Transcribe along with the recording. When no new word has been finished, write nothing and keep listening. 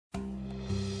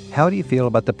How do you feel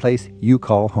about the place you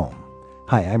call home?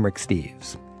 Hi, I'm Rick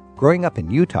Steves. Growing up in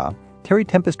Utah, Terry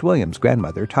Tempest Williams'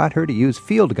 grandmother taught her to use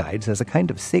field guides as a kind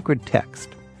of sacred text.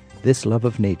 This love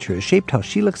of nature has shaped how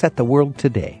she looks at the world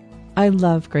today. I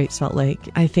love Great Salt Lake.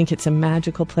 I think it's a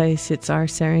magical place. It's our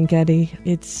Serengeti.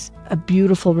 It's a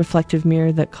beautiful reflective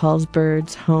mirror that calls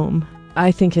birds home.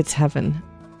 I think it's heaven.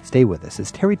 Stay with us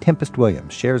as Terry Tempest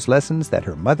Williams shares lessons that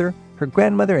her mother, her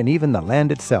grandmother, and even the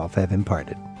land itself have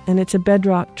imparted. And it's a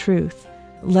bedrock truth.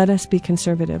 Let us be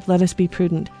conservative. Let us be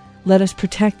prudent. Let us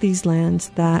protect these lands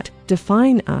that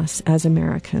define us as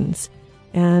Americans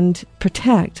and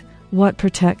protect what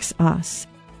protects us.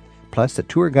 Plus, a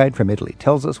tour guide from Italy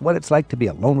tells us what it's like to be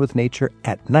alone with nature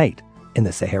at night in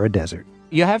the Sahara Desert.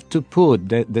 You have to put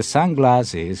the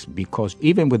sunglasses because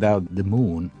even without the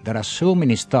moon, there are so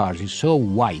many stars. It's so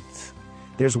white.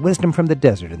 There's wisdom from the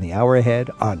desert in the hour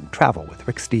ahead on Travel with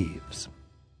Rick Steves.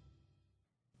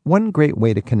 One great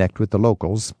way to connect with the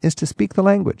locals is to speak the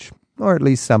language, or at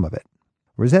least some of it.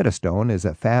 Rosetta Stone is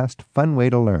a fast, fun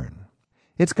way to learn.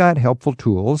 It's got helpful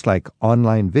tools like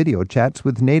online video chats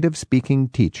with native-speaking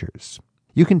teachers.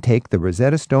 You can take the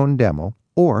Rosetta Stone demo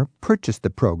or purchase the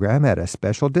program at a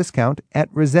special discount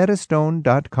at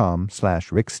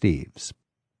rosettastone.com/ricksteves.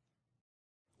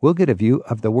 We'll get a view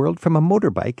of the world from a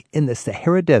motorbike in the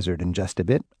Sahara Desert in just a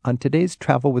bit on today's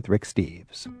Travel with Rick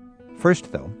Steves.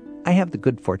 First, though, I have the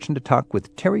good fortune to talk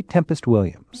with Terry Tempest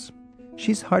Williams.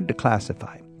 She's hard to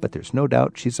classify, but there's no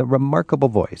doubt she's a remarkable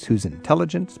voice whose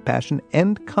intelligence, passion,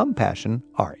 and compassion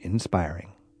are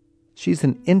inspiring. She's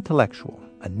an intellectual,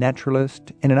 a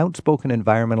naturalist, and an outspoken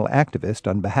environmental activist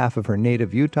on behalf of her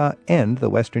native Utah and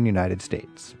the western United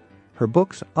States. Her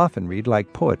books often read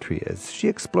like poetry as she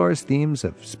explores themes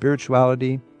of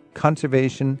spirituality,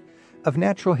 conservation, of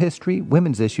natural history,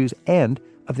 women's issues, and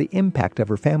of the impact of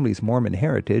her family's Mormon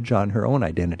heritage on her own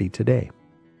identity today.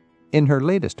 In her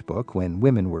latest book, When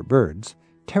Women Were Birds,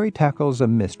 Terry tackles a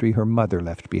mystery her mother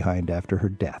left behind after her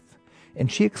death,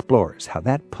 and she explores how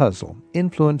that puzzle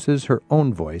influences her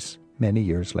own voice many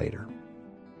years later.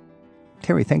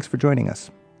 Terry, thanks for joining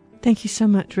us. Thank you so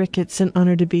much, Rick. It's an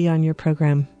honor to be on your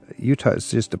program. Utah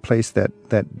is just a place that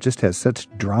just has such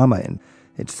drama, and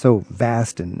it's so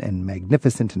vast and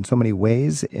magnificent in so many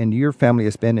ways. And your family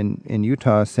has been in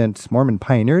Utah since Mormon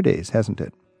pioneer days, hasn't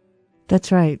it?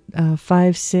 That's right.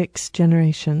 5-6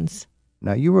 generations.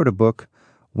 Now, you wrote a book,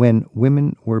 When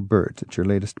Women Were Birds. It's your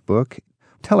latest book.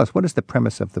 Tell us, what is the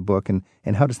premise of the book, and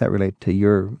how does that relate to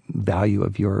your value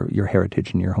of your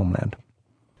heritage and your homeland?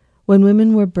 When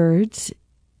Women Were Birds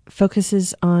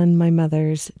focuses on my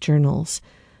mother's journals.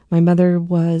 My mother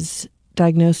was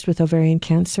diagnosed with ovarian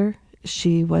cancer.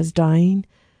 She was dying.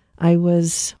 I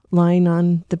was lying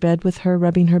on the bed with her,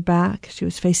 rubbing her back. She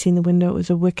was facing the window. It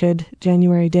was a wicked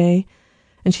January day.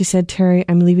 And she said, "Terry,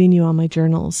 I'm leaving you all my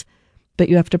journals, but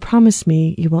you have to promise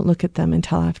me you won't look at them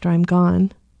until after I'm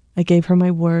gone." I gave her my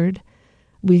word.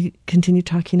 We continued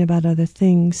talking about other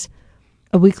things.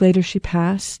 A week later, she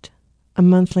passed. A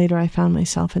month later, I found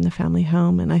myself in the family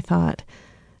home, and I thought,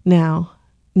 now,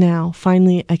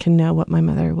 finally I can know what my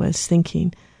mother was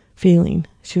thinking, feeling.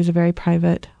 She was a very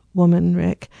private woman,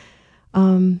 Rick.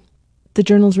 The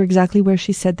journals were exactly where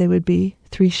she said they would be,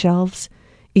 3 shelves,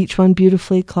 each one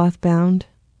beautifully cloth-bound,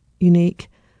 unique.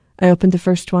 I opened the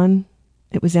first one.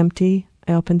 It was empty.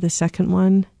 I opened the second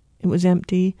one. It was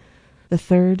empty. The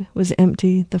third was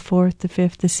empty. The fourth, the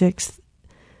fifth, the sixth.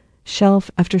 Shelf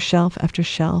after shelf after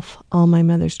shelf, all my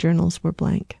mother's journals were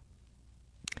blank.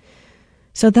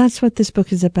 So that's what this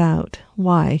book is about.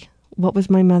 Why? What was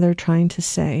my mother trying to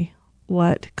say?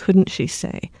 What couldn't she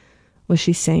say? Was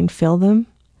she saying fill them?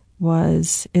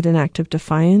 Was it an act of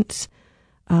defiance?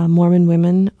 Mormon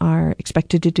women are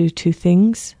expected to do 2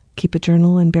 things, keep a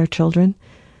journal and bear children.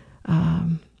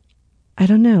 I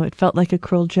don't know. It felt like a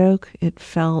cruel joke. It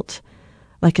felt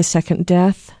like a second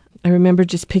death. I remember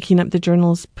just picking up the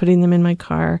journals, putting them in my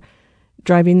car,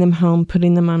 driving them home,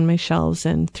 putting them on my shelves,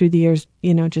 and through the years,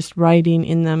 just writing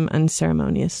in them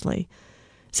unceremoniously.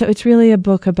 So it's really a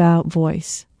book about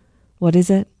voice. What is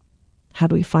it? How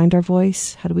do we find our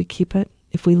voice? How do we keep it?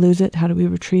 If we lose it, how do we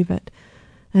retrieve it?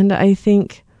 And I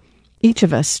think each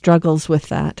of us struggles with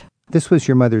that. This was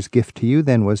your mother's gift to you,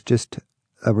 then, was just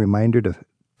a reminder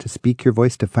to speak your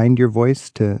voice, to find your voice,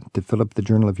 to fill up the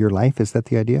journal of your life. Is that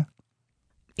the idea?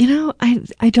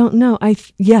 I don't know.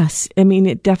 Yes,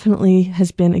 it definitely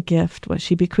has been a gift, what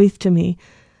she bequeathed to me.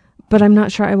 But I'm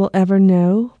not sure I will ever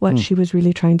know what she was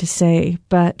really trying to say.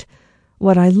 But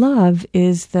what I love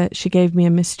is that she gave me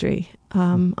a mystery,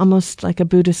 almost like a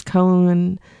Buddhist koan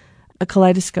and a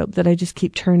kaleidoscope that I just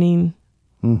keep turning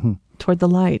toward the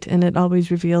light, and it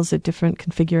always reveals a different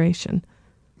configuration.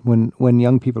 When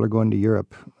young people are going to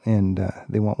Europe and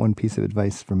they want one piece of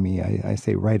advice from me, I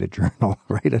say write a journal.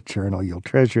 Write a journal. You'll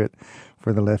treasure it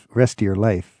for the rest of your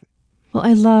life. Well,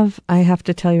 I have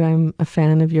to tell you, I'm a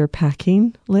fan of your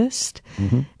packing list.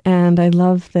 Mm-hmm. And I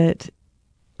love that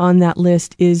on that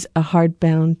list is a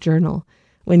hardbound journal.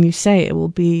 When you say it will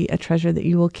be a treasure that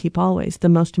you will keep always, the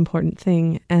most important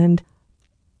thing. And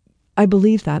I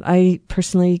believe that. I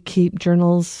personally keep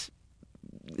journals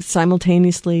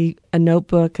simultaneously, a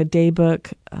notebook, a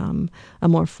day-book, a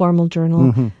more formal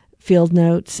journal, mm-hmm. field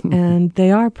notes, and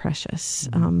they are precious.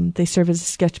 They serve as a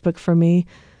sketchbook for me,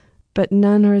 but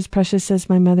none are as precious as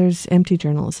my mother's empty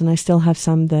journals, and I still have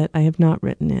some that I have not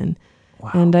written in.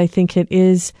 Wow. And I think it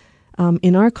is,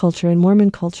 in our culture, in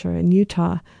Mormon culture, in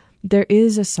Utah, there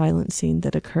is a silencing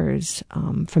that occurs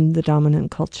from the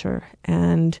dominant culture,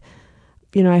 and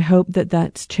I hope that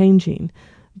that's changing,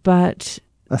 but...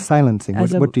 A silencing.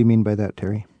 What do you mean by that,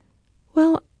 Terry?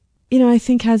 Well, I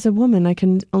think as a woman, I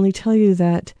can only tell you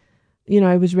that,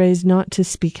 I was raised not to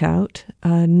speak out,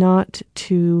 not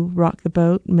to rock the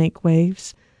boat, make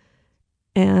waves.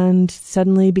 And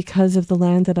suddenly, because of the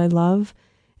land that I love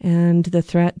and the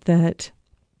threat that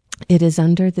it is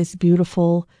under, this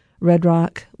beautiful red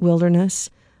rock wilderness,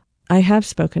 I have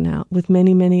spoken out with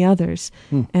many, many others.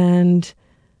 And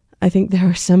I think there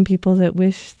are some people that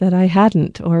wish that I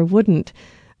hadn't or wouldn't.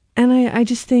 And I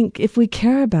just think if we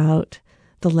care about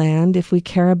the land, if we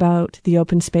care about the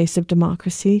open space of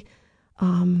democracy,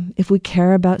 if we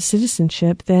care about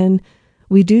citizenship, then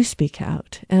we do speak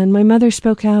out. And my mother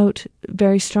spoke out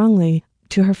very strongly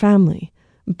to her family,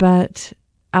 but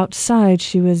outside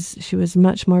she was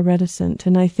much more reticent.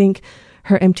 And I think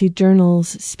her empty journals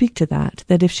speak to that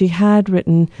if she had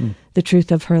written the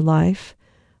truth of her life,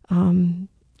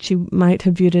 she might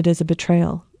have viewed it as a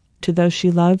betrayal to those she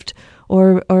loved,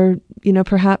 or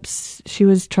perhaps she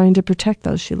was trying to protect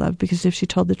those she loved, because if she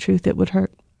told the truth, it would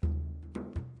hurt.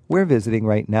 We're visiting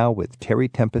right now with Terry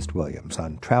Tempest Williams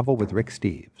on Travel with Rick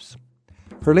Steves.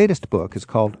 Her latest book is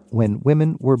called When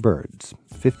Women Were Birds,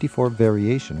 54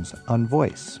 Variations on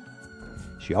Voice.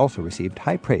 She also received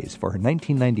high praise for her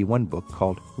 1991 book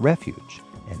called Refuge,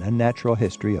 An Unnatural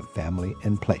History of Family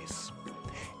and Place.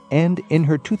 And in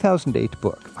her 2008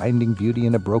 book, Finding Beauty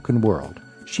in a Broken World,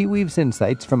 she weaves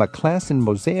insights from a class in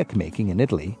mosaic making in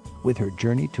Italy with her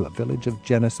journey to a village of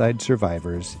genocide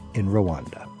survivors in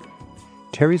Rwanda.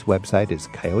 Terry's website is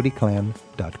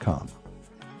coyoteclan.com.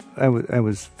 I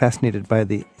was fascinated by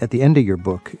at the end of your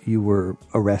book, you were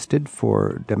arrested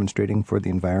for demonstrating for the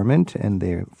environment, and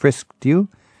they frisked you,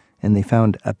 and they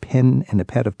found a pen and a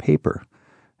pad of paper.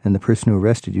 And the person who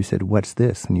arrested you said, "What's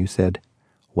this?" And you said,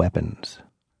 "Weapons."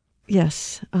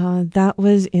 Yes, that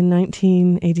was in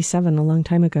 1987, a long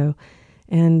time ago.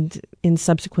 And in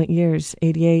subsequent years,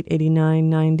 88, 89,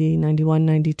 90, 91,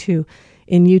 92,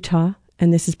 in Utah,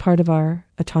 and this is part of our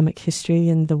atomic history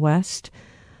in the West,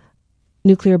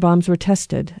 nuclear bombs were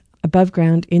tested above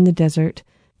ground in the desert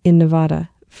in Nevada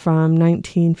from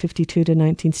 1952 to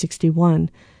 1961.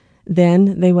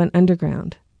 Then they went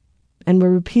underground and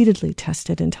were repeatedly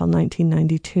tested until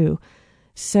 1992.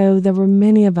 So there were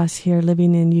many of us here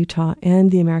living in Utah and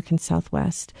the American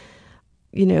Southwest,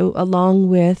 along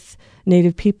with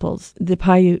Native peoples, the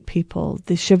Paiute people,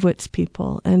 the Shivwits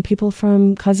people, and people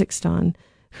from Kazakhstan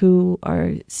who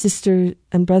are sisters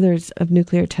and brothers of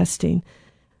nuclear testing.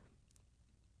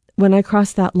 When I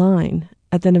crossed that line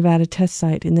at the Nevada test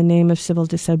site in the name of civil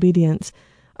disobedience,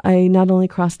 I not only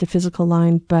crossed a physical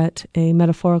line, but a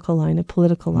metaphorical line, a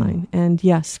political line. And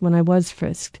yes, when I was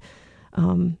frisked,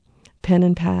 pen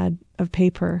and pad of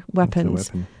paper,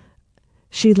 weapons.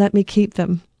 She let me keep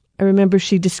them. I remember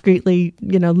she discreetly,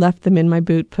 left them in my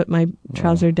boot, put my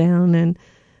trouser down,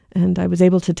 and I was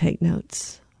able to take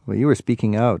notes. Well, you were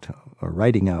speaking out or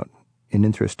writing out in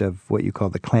interest of what you call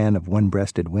the clan of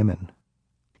one-breasted women.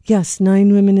 Yes,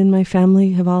 9 women in my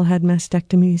family have all had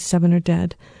mastectomies, 7 are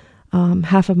dead.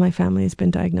 Half of my family has been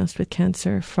diagnosed with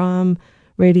cancer from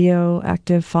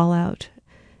radioactive fallout.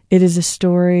 It is a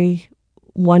story,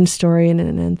 one story in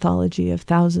an anthology of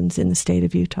thousands in the state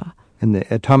of Utah. And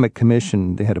the Atomic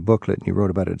Commission, they had a booklet, and you wrote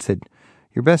about it. It said,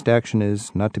 your best action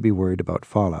is not to be worried about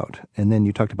fallout. And then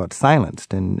you talked about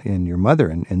silenced, and your mother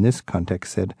in this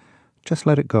context said, just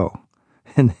let it go.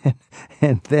 And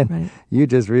then right. You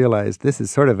just realized this is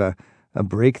sort of a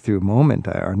breakthrough moment,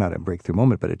 or not a breakthrough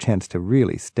moment, but a chance to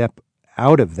really step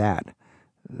out of that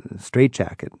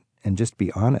straitjacket and just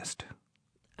be honest.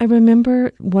 I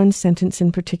remember one sentence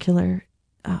in particular,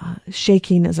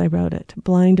 shaking as I wrote it.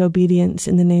 Blind obedience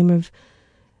in the name of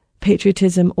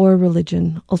patriotism or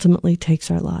religion ultimately takes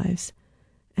our lives.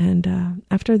 And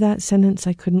after that sentence,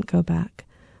 I couldn't go back.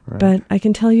 Right. But I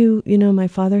can tell you, my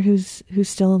father, who's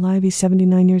still alive, he's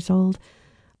 79 years old.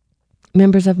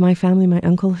 Members of my family, my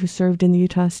uncle who served in the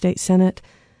Utah State Senate.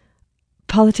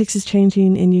 Politics is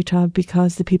changing in Utah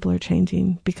because the people are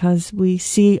changing, because we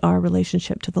see our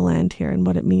relationship to the land here and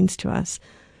what it means to us.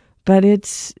 But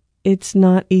it's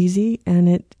not easy, and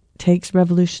it takes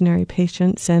revolutionary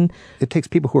patience. And it takes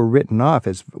people who are written off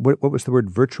as, what was the word,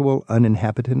 virtual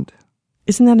uninhabitant?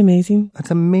 Isn't that amazing?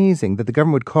 That's amazing that the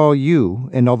government would call you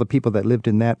and all the people that lived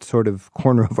in that sort of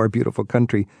corner of our beautiful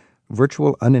country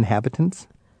virtual uninhabitants.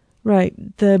 Right.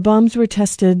 The bombs were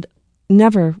tested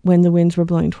never when the winds were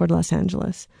blowing toward Los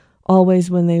Angeles,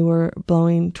 always when they were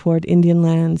blowing toward Indian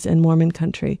lands and Mormon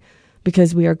country,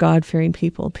 because we are God-fearing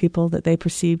people that they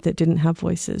perceived that didn't have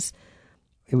voices.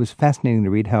 It was fascinating to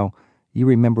read how you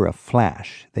remember a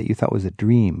flash that you thought was a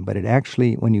dream, but it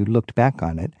actually, when you looked back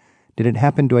on it, did it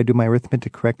happen, do I do my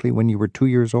arithmetic correctly, when you were 2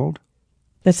 years old?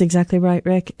 That's exactly right,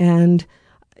 Rick. And,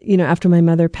 after my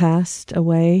mother passed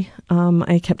away,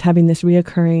 I kept having this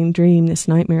reoccurring dream, this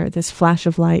nightmare, this flash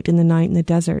of light in the night in the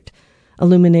desert,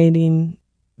 illuminating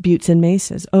buttes and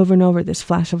mesas, over and over, this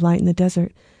flash of light in the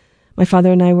desert. My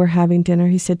father and I were having dinner.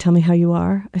 He said, "Tell me how you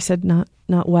are." I said, not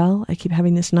well. I keep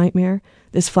having this nightmare,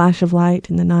 this flash of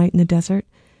light in the night in the desert.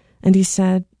 And he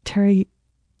said, "Terry,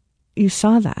 you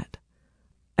saw that.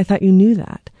 I thought you knew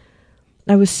that."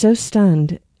 I was so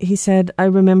stunned. He said, "I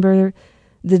remember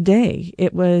the day.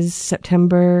 It was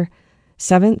September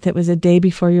 7th. It was a day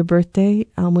before your birthday.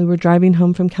 We were driving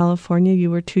home from California. You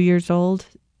were 2 years old.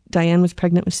 Diane was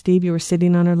pregnant with Steve. You were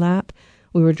sitting on her lap.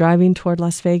 We were driving toward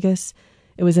Las Vegas.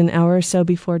 It was an hour or so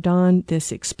before dawn.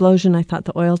 This explosion, I thought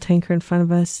the oil tanker in front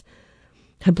of us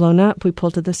had blown up. We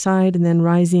pulled to the side, and then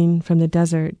rising from the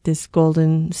desert, this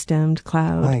golden-stemmed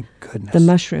cloud. My goodness. The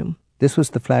mushroom. This was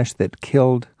the flash that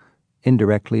killed,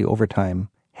 indirectly, over time,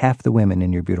 half the women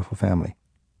in your beautiful family.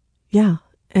 Yeah,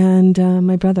 and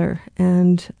my brother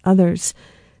and others.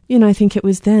 I think it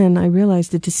was then I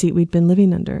realized the deceit we'd been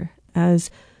living under. As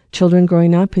children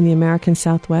growing up in the American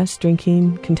Southwest,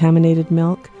 drinking contaminated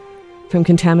milk from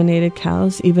contaminated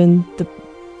cows, even the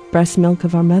breast milk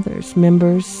of our mothers,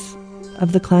 members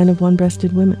of the clan of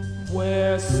one-breasted women.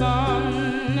 Where sun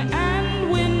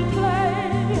and wind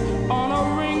play on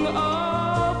a ring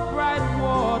of bright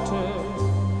water,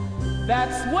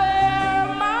 that's where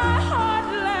my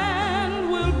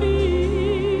heartland will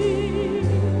be.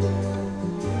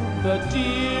 The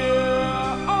deer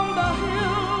on the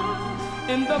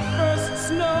hill in the first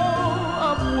snow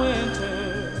of winter,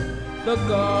 the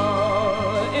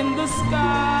gull in the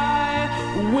sky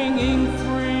winging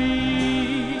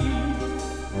free.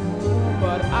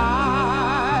 But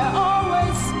I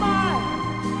always smile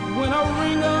when a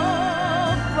ring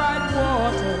of bright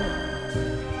water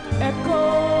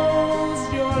echoes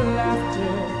your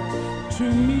laughter to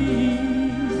me.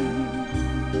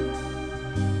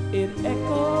 It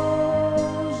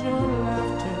echoes your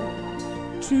laughter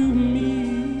to me.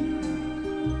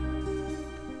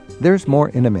 There's more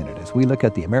in a minute as we look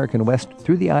at the American West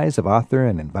through the eyes of author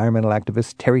and environmental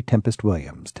activist Terry Tempest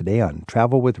Williams, today on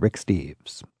Travel with Rick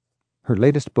Steves. Her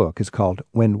latest book is called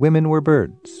When Women Were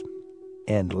Birds.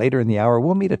 And later in the hour,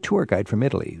 we'll meet a tour guide from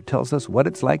Italy who tells us what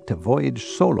it's like to voyage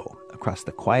solo across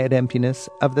the quiet emptiness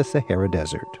of the Sahara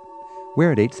Desert.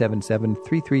 We're at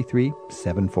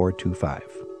 877-333-7425.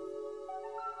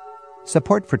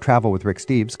 Support for Travel with Rick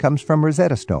Steves comes from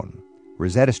Rosetta Stone.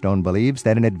 Rosetta Stone believes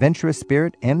that an adventurous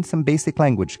spirit and some basic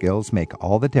language skills make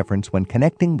all the difference when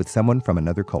connecting with someone from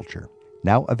another culture.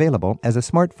 Now available as a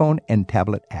smartphone and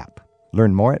tablet app.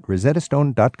 Learn more at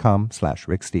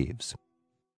rosettastone.com/Rick Steves.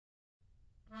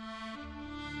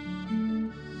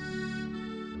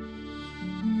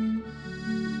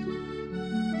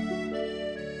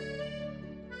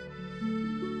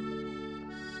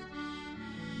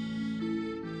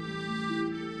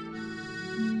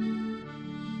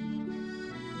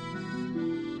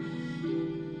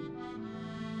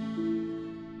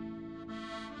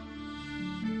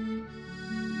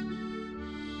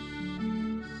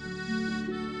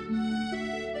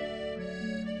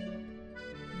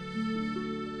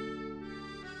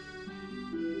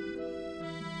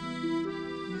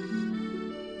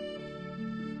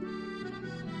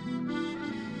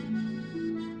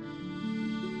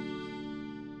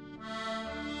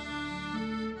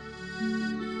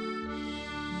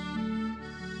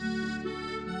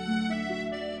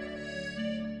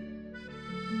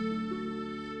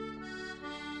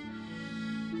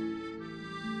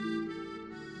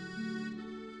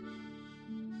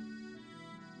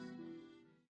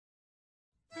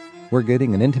 We're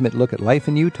getting an intimate look at life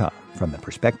in Utah from the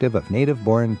perspective of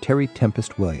native-born Terry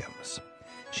Tempest Williams.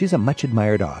 She's a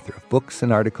much-admired author of books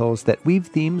and articles that weave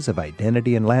themes of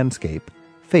identity and landscape,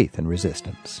 faith and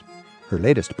resistance. Her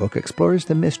latest book explores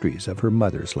the mysteries of her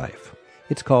mother's life.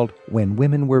 It's called When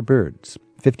Women Were Birds,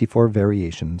 54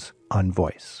 Variations on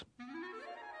Voice.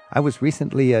 I was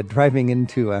recently driving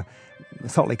into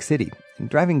Salt Lake City, and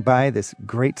driving by this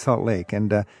Great Salt Lake,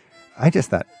 and I just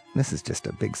thought, this is just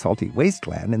a big salty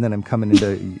wasteland, and then I'm coming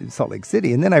into Salt Lake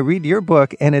City, and then I read your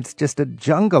book, and it's just a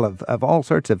jungle of all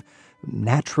sorts of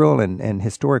natural and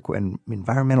historic and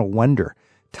environmental wonder.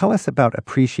 Tell us about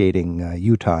appreciating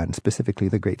Utah, and specifically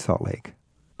the Great Salt Lake.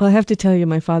 Well, I have to tell you,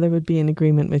 my father would be in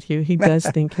agreement with you. He does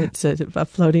think it's a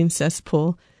floating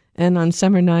cesspool. And on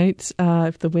summer nights,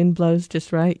 if the wind blows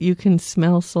just right, you can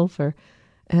smell sulfur.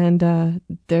 And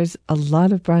there's a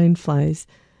lot of brine flies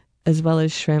as well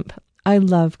as shrimp. I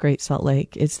love Great Salt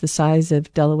Lake. It's the size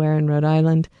of Delaware and Rhode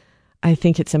Island. I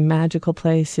think it's a magical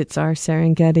place. It's our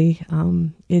Serengeti.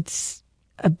 It's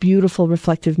a beautiful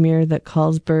reflective mirror that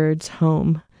calls birds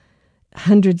home.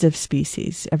 Hundreds of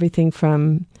species, everything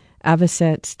from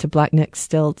avocets to black-necked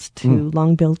stilts to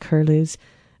long-billed curlews.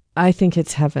 I think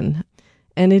it's heaven.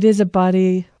 And it is a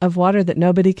body of water that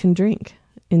nobody can drink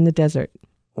in the desert.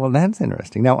 Well, that's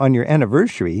interesting. Now, on your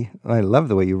anniversary, I love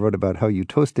the way you wrote about how you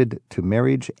toasted to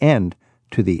marriage and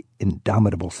to the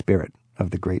indomitable spirit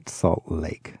of the Great Salt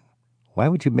Lake. Why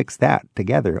would you mix that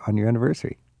together on your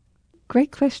anniversary?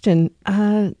 Great question.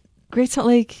 Great Salt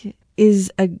Lake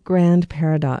is a grand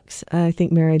paradox. I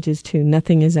think marriage is too.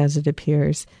 Nothing is as it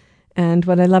appears. And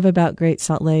what I love about Great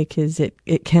Salt Lake is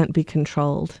it can't be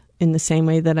controlled in the same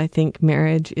way that I think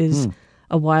marriage is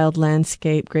a wild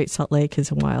landscape. Great Salt Lake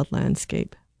is a wild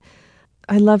landscape.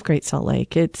 I love Great Salt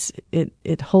Lake.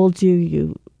 It holds you.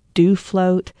 You do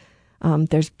float.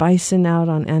 There's bison out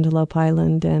on Antelope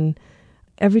Island, and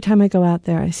every time I go out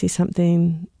there, I see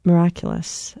something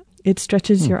miraculous. It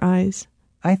stretches your eyes.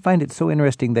 I find it so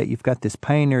interesting that you've got this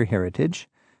pioneer heritage.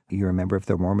 You're a member of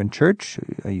the Mormon Church.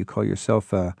 You call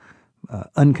yourself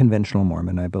unconventional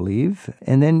Mormon, I believe.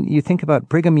 And then you think about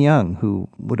Brigham Young, who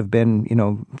would have been,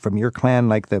 from your clan,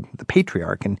 like the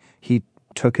patriarch, and he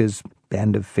took his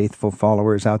band of faithful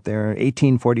followers out there in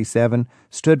 1847,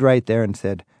 stood right there and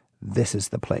said, this is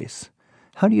the place.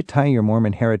 How do you tie your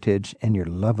Mormon heritage and your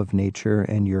love of nature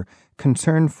and your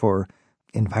concern for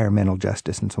environmental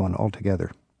justice and so on all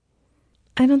together?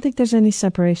 I don't think there's any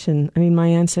separation. I mean, my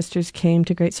ancestors came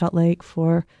to Great Salt Lake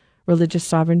for religious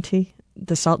sovereignty.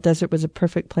 The Salt Desert was a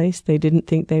perfect place. They didn't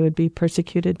think they would be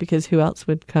persecuted because who else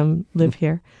would come live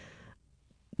here?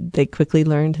 They quickly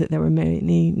learned that there were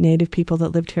many native people that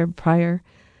lived here prior.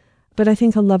 But I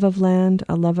think a love of land,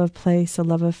 a love of place, a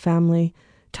love of family,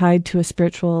 tied to a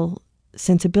spiritual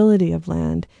sensibility of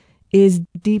land, is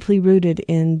deeply rooted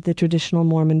in the traditional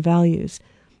Mormon values.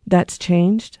 That's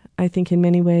changed. I think in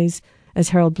many ways, as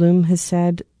Harold Bloom has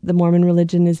said, the Mormon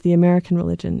religion is the American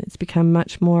religion. It's become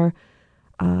much more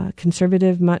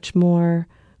conservative, much more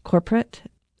corporate.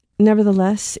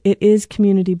 Nevertheless, it is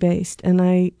community-based, and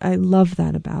I love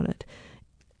that about it.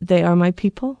 They are my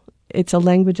people. It's a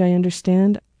language I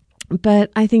understand.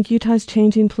 But I think Utah's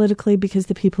changing politically because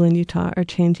the people in Utah are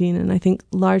changing, and I think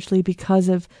largely because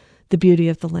of the beauty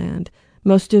of the land.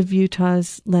 Most of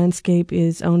Utah's landscape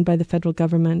is owned by the federal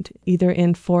government, either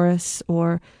in forests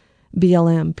or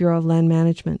BLM, Bureau of Land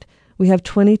Management. We have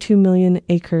 22 million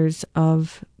acres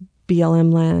of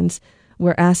BLM lands.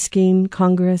 We're asking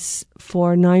Congress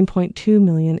for 9.2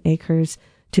 million acres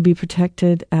to be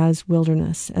protected as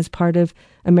wilderness, as part of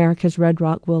America's Red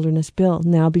Rock Wilderness Bill,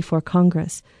 now before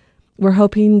Congress. We're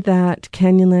hoping that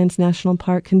Canyonlands National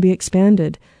Park can be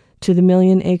expanded to the 1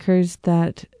 million acres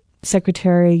that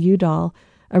Secretary Udall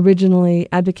originally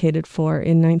advocated for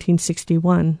in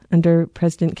 1961 under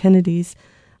President Kennedy's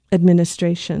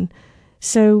administration.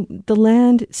 So the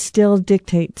land still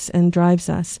dictates and drives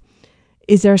us.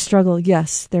 Is there a struggle?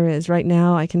 Yes, there is. Right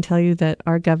now, I can tell you that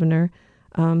our governor,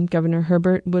 Governor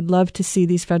Herbert, would love to see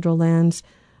these federal lands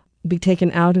be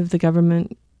taken out of the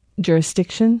government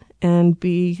jurisdiction and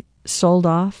be sold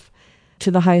off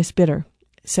to the highest bidder.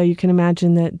 So you can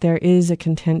imagine that there is a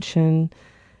contention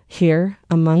here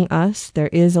among us. There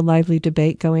is a lively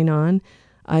debate going on.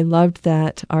 I loved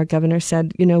that our governor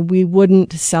said, we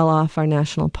wouldn't sell off our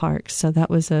national parks. So that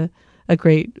was a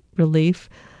great relief.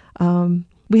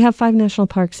 We have 5 national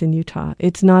parks in Utah.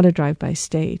 It's not a drive-by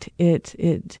state. It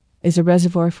is a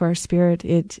reservoir for our spirit.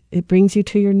 It brings you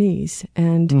to your knees.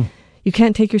 And you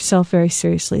can't take yourself very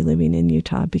seriously living in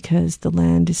Utah because the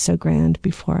land is so grand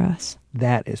before us.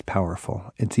 That is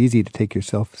powerful. It's easy to take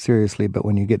yourself seriously, but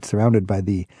when you get surrounded by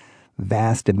the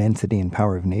vast immensity and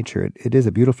power of nature, it is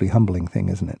a beautifully humbling thing,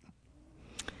 isn't it?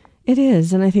 It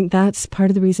is, and I think that's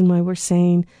part of the reason why we're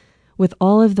saying, with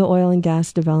all of the oil and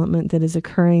gas development that is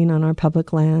occurring on our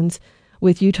public lands,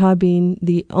 with Utah being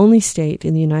the only state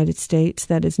in the United States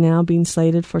that is now being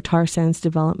slated for tar sands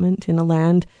development in a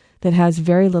land that has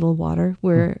very little water,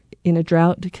 we're in a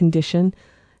drought condition,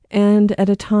 and at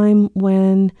a time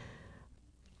when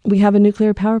we have a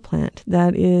nuclear power plant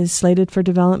that is slated for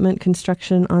development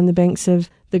construction on the banks of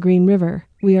the Green River.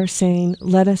 We are saying,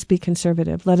 let us be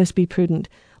conservative, let us be prudent,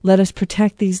 let us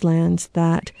protect these lands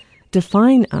that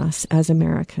define us as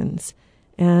Americans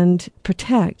and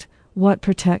protect what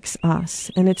protects us.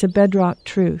 And it's a bedrock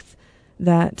truth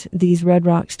that these red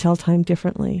rocks tell time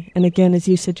differently. And again, as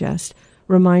you suggest,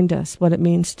 remind us what it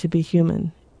means to be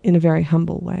human in a very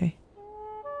humble way.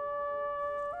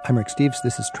 I'm Rick Steves.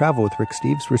 This is Travel with Rick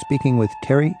Steves. We're speaking with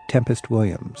Terry Tempest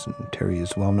Williams. And Terry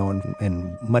is well known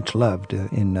and much loved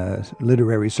in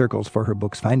literary circles for her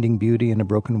books Finding Beauty in a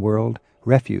Broken World,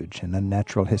 Refuge, An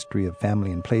Unnatural History of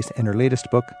Family and Place, and her latest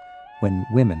book, When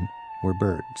Women Were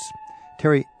Birds.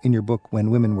 Terry, in your book, When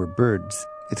Women Were Birds,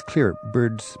 it's clear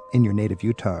birds in your native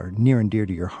Utah are near and dear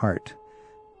to your heart.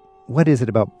 What is it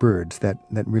about birds that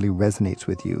really resonates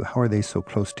with you? How are they so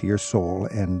close to your soul,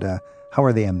 and how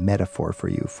are they a metaphor for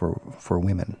you, for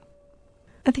women?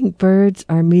 I think birds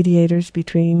are mediators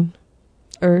between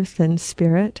earth and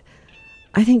spirit.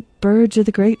 I think birds are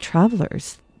the great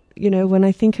travelers. You know, when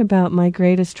I think about my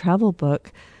greatest travel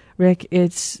book, Rick,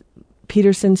 it's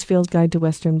Peterson's Field Guide to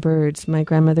Western Birds. My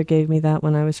grandmother gave me that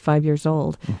when I was 5 years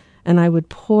old. And I would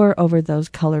pore over those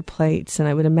color plates, and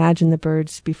I would imagine the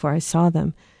birds before I saw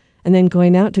them. And then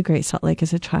going out to Great Salt Lake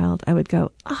as a child, I would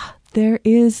go, there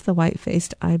is the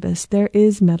white-faced ibis. There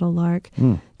is meadowlark.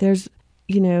 There's,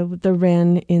 the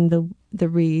wren in the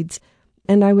reeds.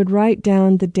 And I would write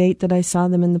down the date that I saw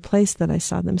them and the place that I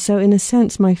saw them. So in a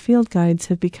sense, my field guides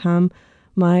have become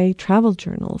my travel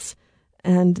journals.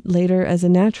 And later, as a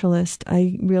naturalist,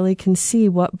 I really can see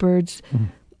what birds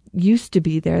used to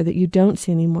be there that you don't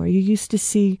see anymore. You used to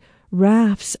see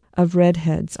rafts of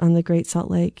redheads on the Great Salt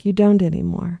Lake. You don't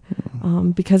anymore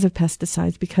because of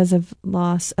pesticides, because of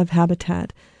loss of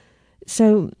habitat.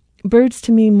 So birds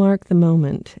to me mark the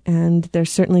moment, and they're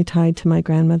certainly tied to my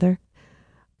grandmother.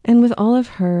 And with all of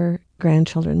her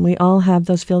grandchildren, we all have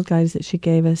those field guides that she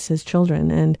gave us as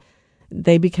children, and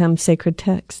they become sacred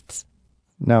texts.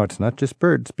 Now, it's not just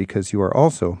birds, because you are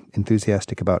also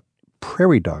enthusiastic about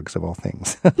prairie dogs, of all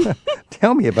things.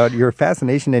 Tell me about your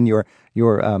fascination and your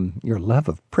love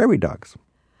of prairie dogs.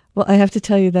 Well, I have to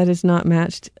tell you that is not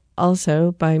matched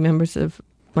also by members of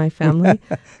my family.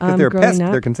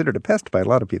 They're considered a pest by a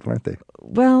lot of people, aren't they?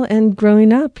 Well, and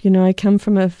growing up, I come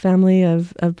from a family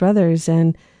of brothers,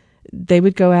 and they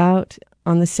would go out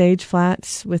on the sage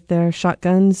flats with their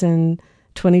shotguns and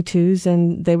 22s,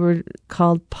 and they were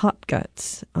called pop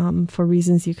guts for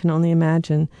reasons you can only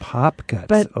imagine. Pop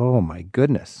guts, oh my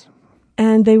goodness.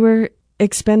 And they were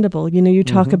expendable. You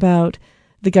talk about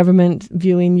the government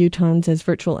viewing Utahns as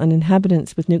virtual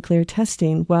uninhabitants with nuclear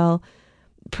testing. Well,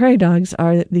 prairie dogs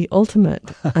are the ultimate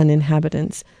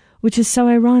uninhabitants, which is so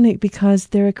ironic because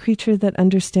they're a creature that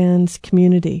understands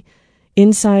community.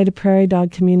 Inside a prairie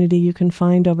dog community, you can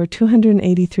find over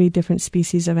 283 different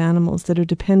species of animals that are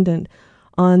dependent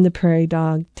on the prairie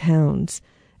dog towns.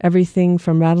 Everything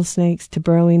from rattlesnakes to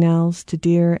burrowing owls to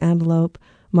deer, antelope,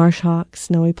 marsh hawks,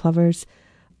 snowy plovers.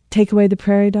 Take away the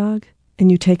prairie dog,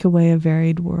 and you take away a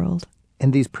varied world.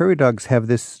 And these prairie dogs have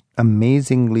this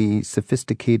amazingly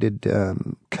sophisticated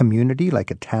community,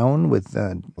 like a town with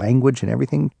language and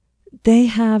everything. They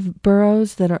have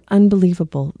burrows that are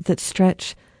unbelievable, that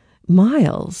stretch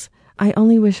miles. I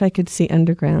only wish I could see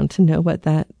underground to know what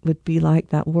that would be like,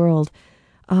 that world.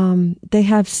 They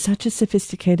have such a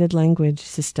sophisticated language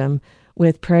system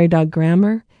with prairie dog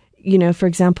grammar. For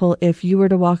example, if you were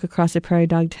to walk across a prairie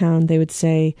dog town, they would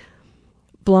say,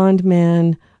 blonde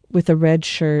man with a red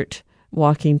shirt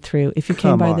walking through. If you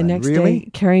came by the next day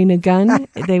carrying a gun,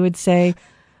 they would say,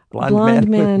 blonde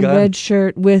man red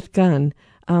shirt with gun.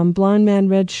 Blonde man,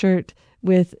 red shirt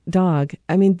with dog.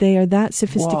 I mean, they are that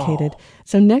sophisticated. Whoa.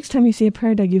 So next time you see a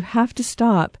prairie dog, you have to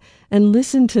stop and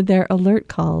listen to their alert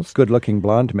calls. Good-looking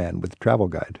blonde man with travel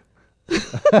guide.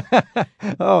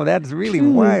 Oh, that's really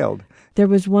wild. There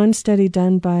was one study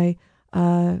done by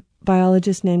a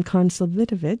biologist named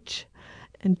Konsolvitovich,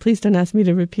 and please don't ask me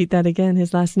to repeat that again,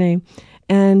 his last name.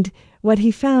 And what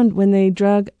he found when they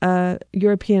drug a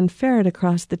European ferret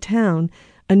across the town,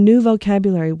 a new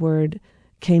vocabulary word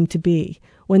came to be.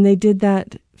 When they did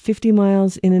that 50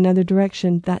 miles in another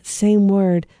direction, that same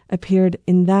word appeared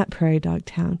in that prairie dog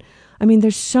town. I mean,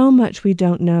 there's so much we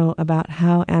don't know about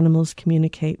how animals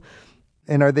communicate.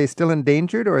 And are they still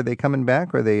endangered, or are they coming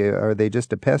back, or are they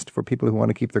just a pest for people who want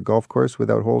to keep their golf course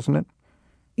without holes in it?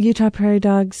 Utah prairie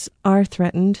dogs are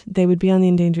threatened. They would be on the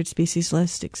endangered species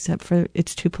list, except for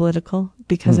it's too political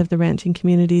because of the ranching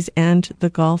communities and the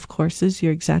golf courses.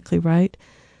 You're exactly right.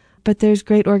 But there's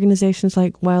great organizations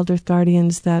like Wild Earth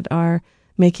Guardians that are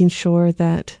making sure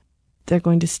that they're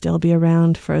going to still be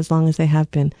around for as long as they have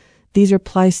been. These are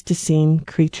Pleistocene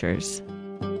creatures.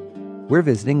 We're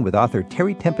visiting with author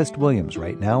Terry Tempest Williams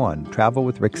right now on Travel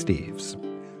with Rick Steves.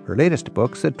 Her latest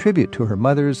book's a tribute to her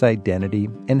mother's identity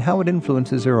and how it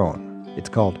influences her own. It's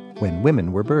called When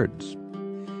Women Were Birds.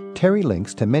 Terry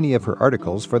links to many of her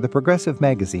articles for the Progressive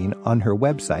magazine on her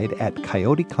website at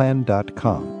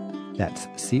coyoteclan.com. That's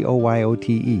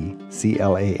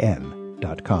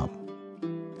COYOTECLAN.com.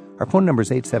 Our phone number is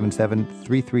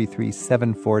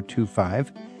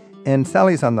 877-333-7425. And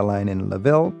Sally's on the line in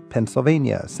Laville,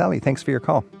 Pennsylvania. Sally, thanks for your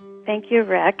call. Thank you,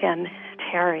 Rick and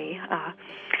Terry.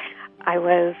 I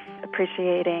was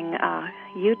appreciating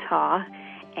Utah,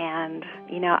 and,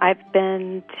 I've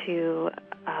been to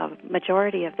a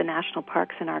majority of the national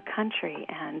parks in our country,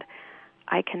 and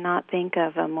I cannot think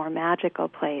of a more magical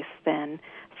place than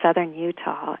southern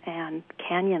Utah and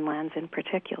Canyonlands in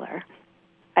particular.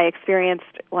 I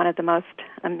experienced one of the most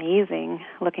amazing,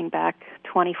 looking back,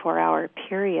 24-hour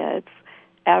periods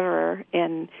ever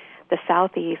in the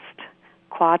southeast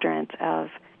quadrant of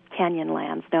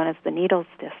Canyonlands, known as the Needles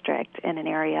District, in an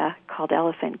area called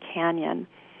Elephant Canyon.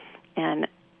 And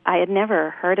I had never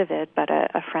heard of it, but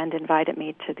a friend invited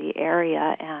me to the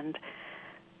area, and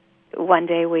one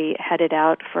day we headed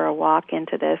out for a walk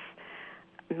into this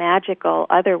magical,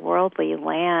 otherworldly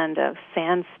land of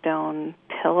sandstone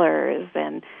pillars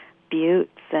and buttes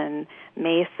and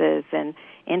mesas and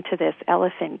into this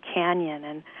Elephant Canyon.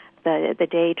 And the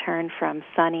day turned from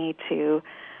sunny to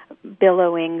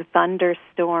billowing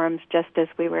thunderstorms just as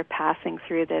we were passing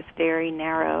through this very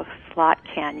narrow slot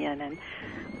canyon. And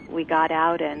we got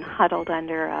out and huddled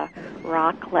under a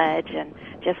rock ledge and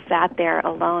just sat there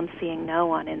alone, seeing no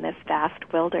one in this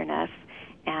vast wilderness.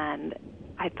 And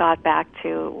I thought back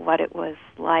to what it was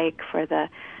like for the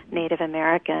Native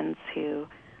Americans who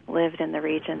lived in the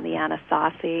region, the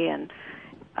Anasazi, and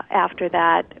after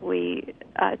that we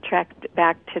trekked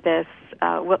back to this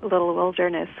little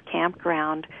wilderness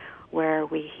campground where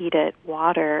we heated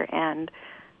water, and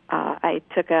I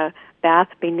took a bath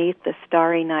beneath the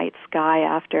starry night sky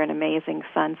after an amazing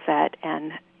sunset.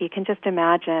 And you can just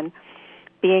imagine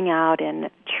being out in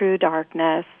true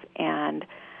darkness and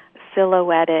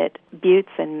silhouetted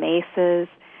buttes and mesas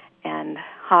and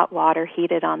hot water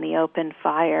heated on the open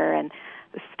fire and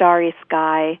the starry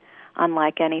sky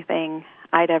unlike anything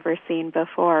I'd ever seen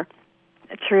before.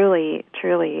 Truly,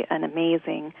 truly an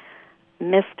amazing,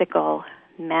 mystical,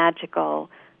 magical,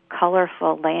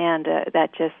 colorful land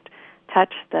that just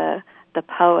touched the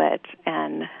poet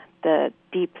and the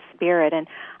deep spirit. And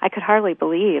I could hardly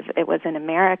believe it was in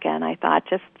America, and I thought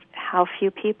just how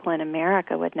few people in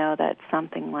America would know that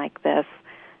something like this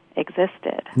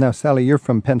existed. Now, Sally, you're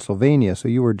from Pennsylvania, so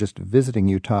you were just visiting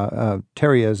Utah.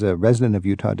 Terry, as a resident of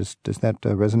Utah, does that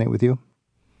resonate with you?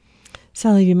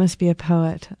 Sally, you must be a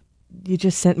poet. You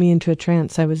just sent me into a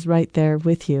trance. I was right there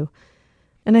with you.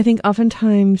 And I think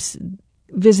oftentimes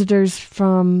visitors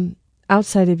from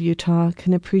outside of Utah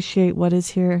can appreciate what is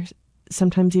here,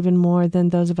 sometimes even more than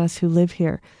those of us who live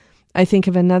here. I think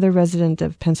of another resident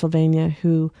of Pennsylvania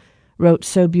who wrote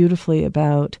so beautifully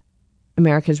about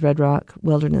America's Red Rock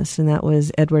Wilderness, and that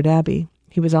was Edward Abbey.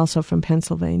 He was also from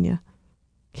Pennsylvania.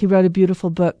 He wrote a beautiful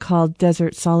book called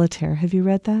Desert Solitaire. Have you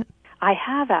read that? I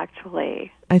have,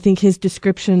 actually. I think his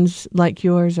descriptions, like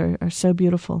yours, are so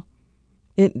beautiful.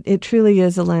 It truly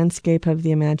is a landscape of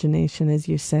the imagination, as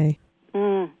you say.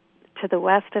 To the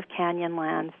west of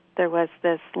Canyonlands, there was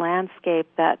this landscape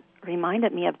that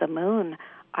reminded me of the moon.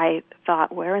 I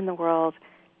thought, where in the world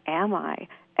am I?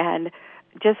 And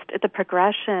just the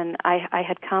progression, I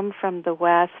had come from the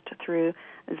west through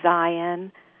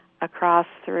Zion, across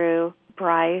through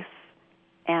Bryce,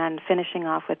 and finishing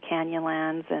off with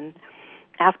Canyonlands. And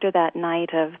after that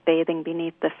night of bathing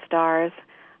beneath the stars,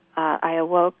 I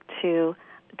awoke to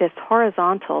this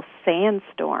horizontal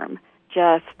sandstorm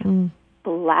just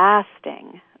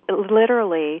blasting.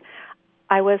 Literally,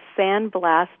 I was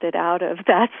sandblasted out of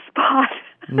that spot.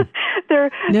 There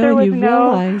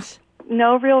was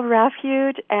no real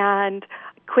refuge, and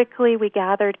quickly we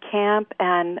gathered camp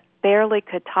and barely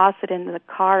could toss it into the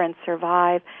car and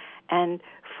survive and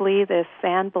flee this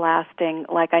sandblasting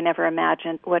like I never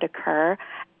imagined would occur.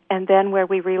 And then where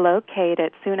we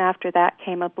relocated, soon after that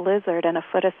came a blizzard and a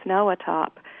foot of snow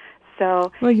atop.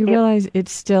 So, well, you realize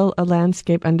it's still a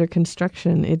landscape under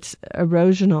construction. It's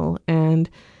erosional, and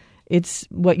it's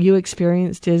what you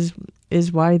experienced is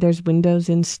why there's windows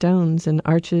in stones and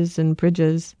arches and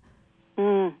bridges.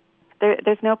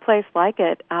 There's no place like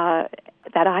it that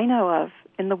I know of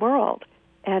in the world.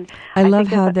 And I love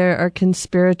how there are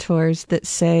conspirators that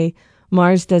say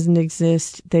Mars doesn't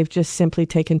exist. They've just simply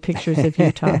taken pictures of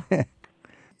Utah.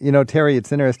 You know, Terry,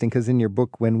 it's interesting because in your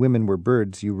book, When Women Were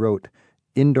Birds, you wrote,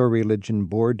 indoor religion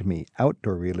bored me,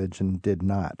 outdoor religion did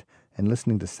not. And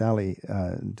listening to Sally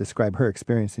describe her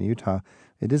experience in Utah,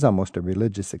 it is almost a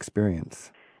religious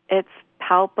experience. It's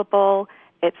palpable,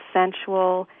 it's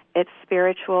sensual, it's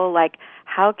spiritual. Like,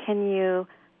 how can you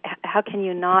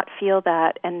not feel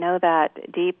that and know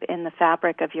that deep in the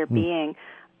fabric of your being,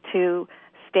 to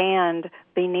stand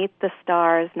beneath the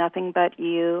stars, nothing but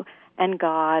you and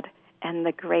God and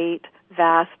the great,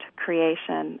 vast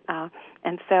creation.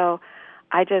 And so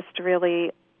I just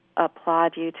really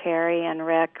applaud you, Terry and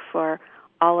Rick, for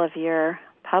all of your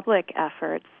public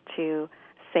efforts to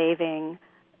saving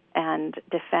and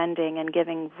defending and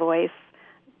giving voice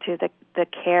to the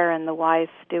care and the wise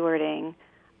stewarding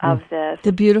of this.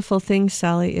 The beautiful thing,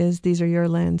 Sally, is these are your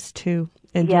lands too,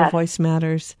 and your voice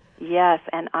matters. Yes,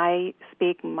 and I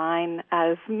speak mine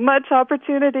as much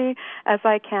opportunity as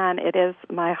I can. It is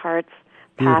my heart's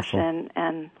passion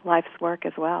and life's work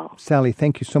as well. Sally,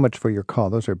 thank you so much for your call.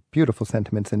 Those are beautiful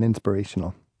sentiments and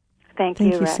inspirational. Thank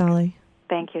you, Rick. Sally.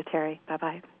 Thank you, Terry.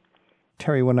 Bye-bye.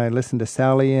 Terry, when I listen to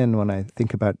Sally and when I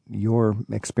think about your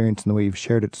experience and the way you've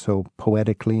shared it so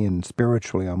poetically and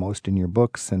spiritually almost in your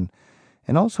books, and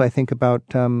also I think about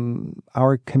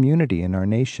our community and our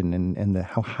nation and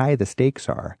how high the stakes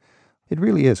are, it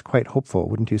really is quite hopeful,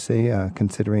 wouldn't you say,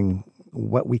 considering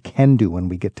what we can do when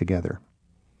we get together?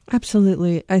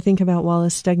 Absolutely. I think about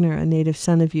Wallace Stegner, a native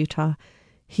son of Utah.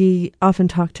 He often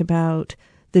talked about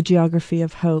the geography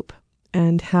of hope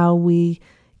and how we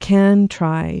can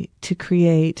try to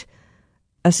create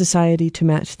a society to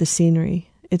match the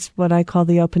scenery. It's what I call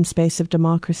the open space of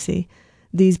democracy.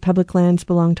 These public lands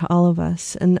belong to all of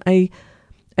us. And I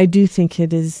do think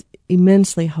it is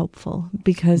immensely hopeful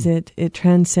because it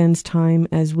transcends time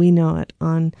as we know it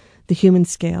on the human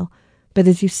scale. But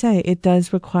as you say, it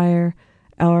does require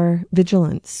our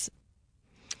vigilance.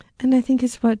 And I think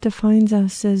it's what defines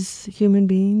us as human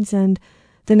beings. And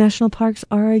the national parks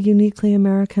are a uniquely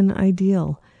American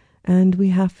ideal. And we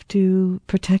have to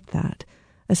protect that,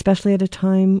 especially at a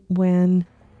time when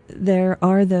there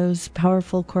are those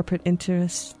powerful corporate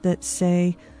interests that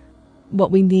say what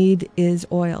we need is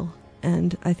oil.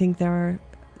 And I think there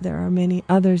are many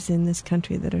others in this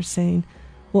country that are saying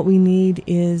what we need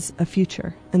is a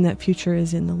future, and that future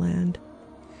is in the land.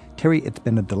 Terry, it's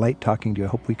been a delight talking to you. I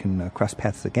hope we can cross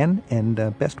paths again, and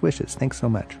best wishes. Thanks so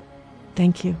much.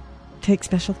 Thank you. Take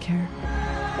special care.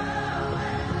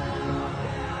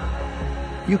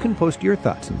 You can post your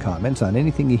thoughts and comments on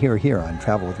anything you hear here on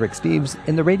Travel with Rick Steves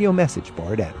in the radio message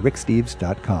board at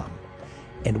ricksteves.com.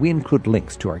 And we include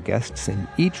links to our guests in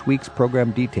each week's program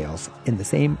details in the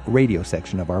same radio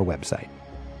section of our website.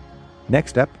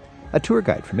 Next up, a tour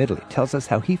guide from Italy tells us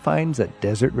how he finds a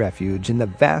desert refuge in the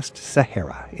vast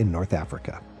Sahara in North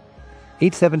Africa.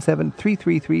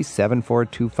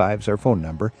 877-333-7425 is our phone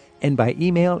number, and by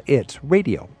email it's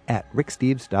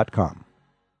radio@ricksteves.com.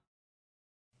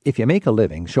 If you make a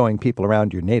living showing people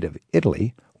around your native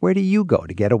Italy, where do you go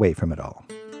to get away from it all?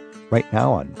 Right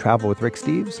now on Travel with Rick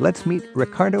Steves, let's meet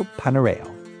Riccardo Panareo.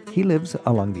 He lives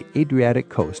along the Adriatic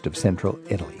coast of central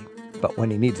Italy. But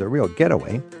when he needs a real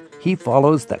getaway, he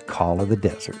follows the call of the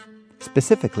desert,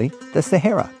 specifically the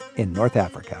Sahara in North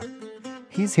Africa.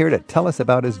 He's here to tell us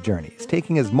about his journeys,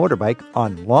 taking his motorbike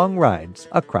on long rides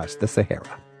across the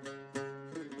Sahara.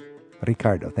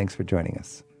 Riccardo, thanks for joining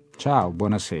us. Ciao,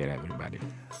 buonasera, everybody.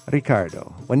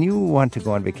 Riccardo, when you want to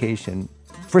go on vacation,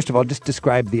 first of all, just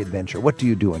describe the adventure. What do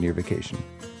you do on your vacation?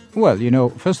 Well,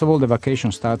 first of all, the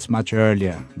vacation starts much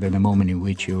earlier than the moment in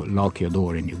which you lock your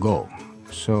door and you go.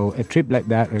 So a trip like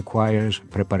that requires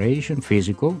preparation,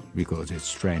 physical, because it's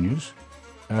strenuous,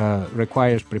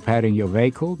 requires preparing your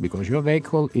vehicle, because your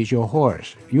vehicle is your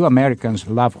horse. You Americans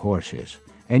love horses.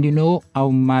 And you know how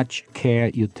much care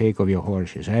you take of your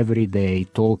horses every day,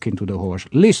 talking to the horse,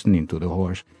 listening to the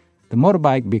horse. The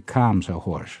motorbike becomes a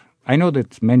horse. I know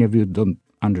that many of you don't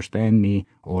understand me,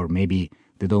 or maybe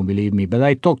they don't believe me, but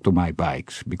I talk to my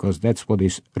bikes because that's what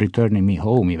is returning me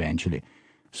home eventually.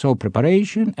 So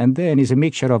preparation, and then is a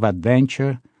mixture of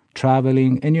adventure,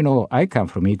 traveling, and I come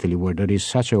from Italy where there is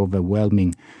such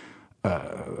overwhelming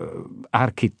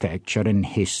architecture and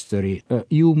history,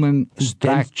 human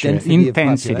structure,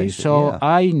 intensity. So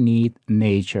I need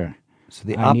nature. So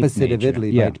the I need opposite of nature. Italy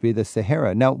Yeah. might be the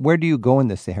Sahara. Now, where do you go in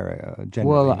the Sahara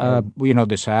generally? Well,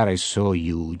 the Sahara is so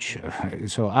huge.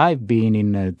 So I've been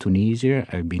in Tunisia,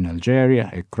 I've been in Algeria,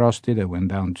 I crossed it, I went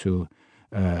down to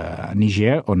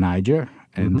Niger,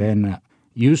 and then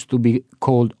used to be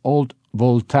called Old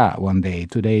Volta one day.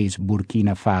 Today is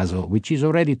Burkina Faso, which is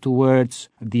already towards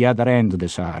the other end of the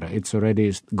Sahara. It's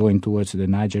already going towards the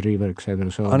Niger River, etc.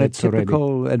 So on a that's already...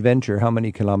 typical adventure, how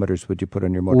many kilometers would you put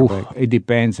on your motorbike? It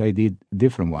depends. I did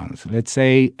different ones. Let's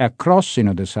say a crossing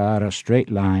of the Sahara, straight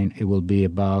line, it will be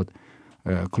about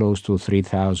close to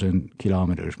 3,000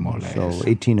 kilometers, more or less. So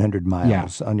 1,800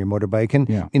 miles on your motorbike. And,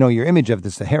 your image of the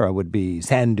Sahara would be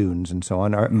sand dunes and so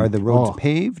on. Are the roads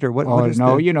paved or what is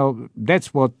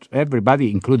that's what everybody,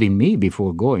 including me,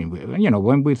 before going.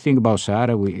 When we think about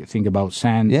Sahara, we think about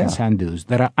sand and sand dunes.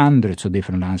 There are hundreds of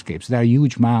different landscapes. There are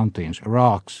huge mountains,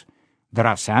 rocks. There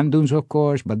are sand dunes, of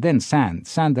course, but then sand.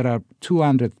 Sand, there are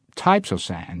 200 types of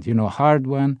sand. Hard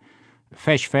one,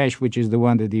 fesh, which is the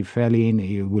one that he fell in,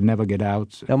 he will never get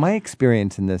out. Now, my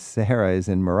experience in the Sahara is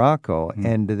in Morocco,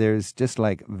 and there's just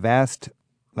like vast,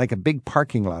 like a big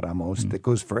parking lot almost that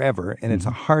goes forever, and it's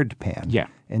a hard pan. Yeah.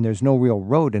 And there's no real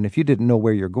road, and if you didn't know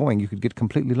where you're going, you could get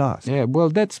completely lost. Yeah, well,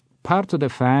 that's part of the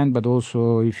fun, but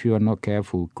also if you are not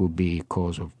careful, could be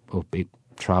cause of big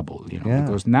trouble,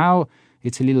 because now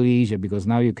it's a little easier because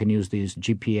now you can use these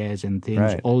GPS and things,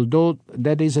 Right. Although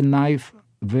that is a knife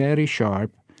very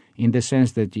sharp, in the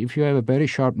sense that if you have a very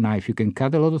sharp knife, you can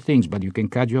cut a lot of things, but you can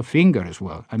cut your finger as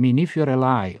well. I mean, if you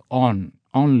rely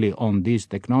only on this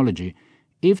technology,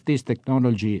 if this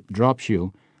technology drops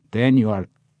you, then you are,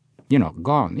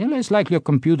 gone. It's like your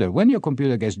computer. When your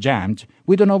computer gets jammed,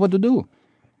 we don't know what to do.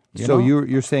 So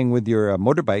you're saying with your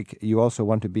motorbike, you also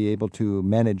want to be able to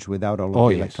manage without all of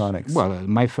the electronics. Well,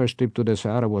 my first trip to the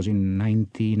Sahara was in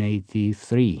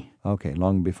 1983. Okay,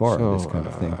 long before this kind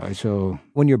of thing. So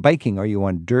when you're biking, are you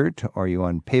on dirt or are you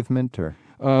on pavement or?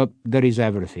 there is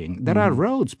everything. There are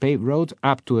roads, paved roads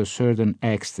up to a certain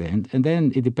extent, and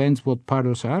then it depends what part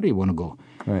of Sahara you want to go.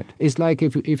 Right. It's like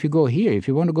if you go here, if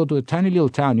you want to go to a tiny little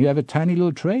town, you have a tiny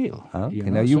little trail. Okay.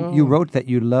 Now, you wrote that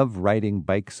you love riding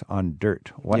bikes on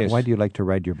dirt. Why do you like to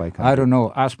ride your bike on dirt? I don't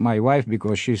know. Ask my wife,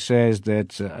 because she says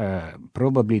that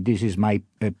probably this is my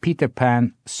Peter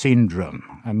Pan syndrome.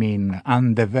 I mean,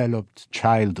 undeveloped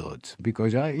childhood.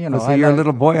 Because, So you're a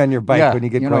little boy on your bike when you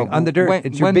get going. On the dirt.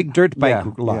 It's your big dirt bike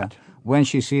lot. Yeah. When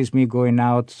she sees me going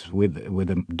out with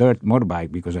a dirt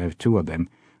motorbike, because I have two of them,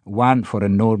 one for a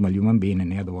normal human being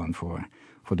and the other one for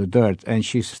the dirt, and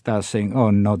she starts saying, "Oh,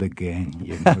 not again."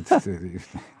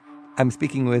 I'm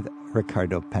speaking with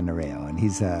Riccardo Panareo, and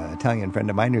he's an Italian friend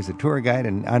of mine who's a tour guide,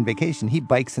 and on vacation he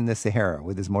bikes in the Sahara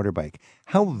with his motorbike.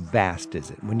 How vast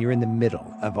is it when you're in the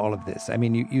middle of all of this? I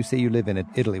mean, you say you live in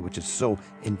Italy, which is so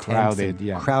intense,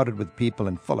 crowded with people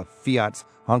and full of Fiats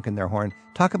honking their horn.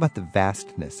 Talk about the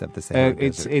vastness of the Sahara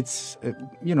Desert. It's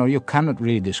you cannot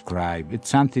really describe. It's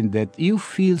something that you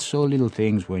feel so little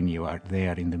things when you are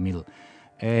there in the middle.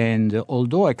 And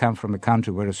although I come from a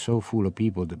country where it's so full of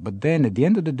people, but then at the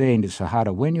end of the day in the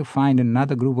Sahara, when you find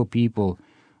another group of people,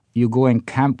 you go and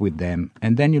camp with them,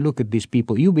 and then you look at these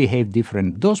people, you behave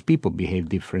different. Those people behave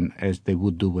different as they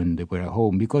would do when they were at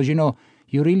home, because, you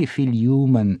really feel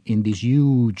human in this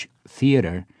huge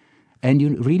theater, and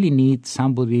you really need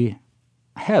somebody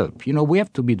help. We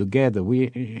have to be together.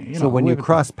 So when you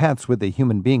cross paths with a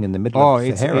human being in the middle of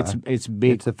the Sahara, it's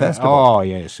big. It's a festival. Oh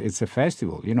yes, it's a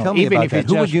festival. Tell me about that.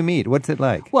 Who would you meet? What's it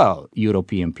like? Well,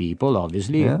 European people,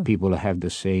 obviously. Yeah. People have the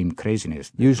same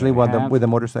craziness. Usually with a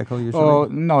motorcycle. Usually. Oh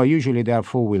no, usually they are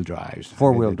 4-wheel drives.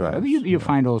 4-wheel drives. You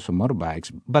find also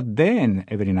motorbikes, but then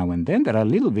every now and then there are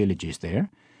little villages there.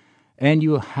 And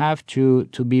you have to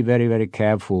be very, very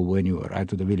careful when you arrive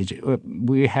to the village.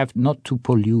 We have not to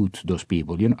pollute those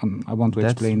people. I want to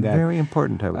explain that. That's very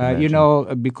important, I would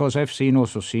imagine. Because I've seen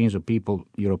also scenes of people,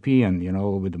 European,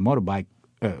 with a motorbike,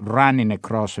 running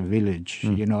across a village.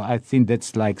 I think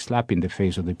that's like slapping the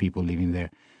face of the people living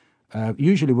there.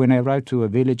 Usually when I arrive to a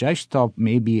village, I stop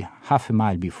maybe half a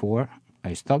mile before.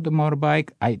 I stop the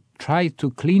motorbike. I try to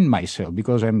clean myself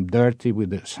because I'm dirty with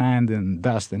the sand and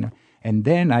dust and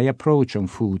then I approach on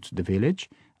foot the village.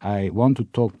 I want to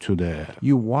talk to the...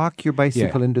 You walk your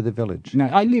bicycle into the village? No,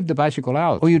 I leave the bicycle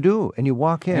out. Oh, you do? And you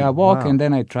walk in? Yeah, I walk and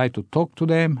then I try to talk to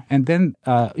them. And then,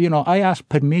 I ask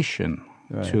permission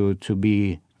to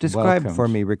be Describe welcomed. For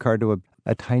me, Riccardo,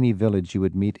 a tiny village you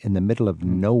would meet in the middle of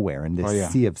nowhere in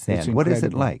this sea of sand. What is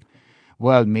it like?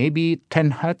 Well, maybe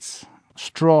 10 huts,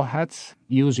 straw huts,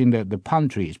 using the palm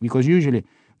trees. Because usually...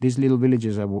 these little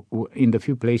villages are in the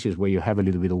few places where you have a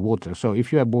little bit of water. So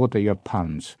if you have water, you have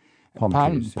palms.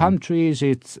 Palm trees,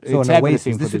 it's an everything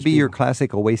oasis. for This would these be your people.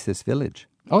 classic oasis village.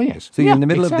 Oh, yes. So you're in the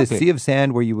middle of exactly. this sea of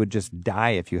sand where you would just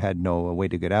die if you had no way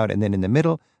to get out. And then in the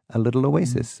middle, a little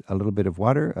oasis, a little bit of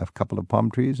water, a couple of palm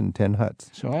trees, and 10 huts.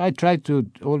 So I try to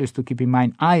always to keep in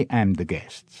mind, I am the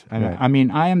guest. Right. I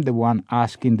mean, I am the one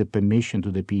asking the permission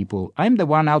to the people. I'm the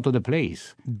one out of the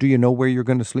place. Do you know where you're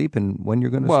going to sleep and when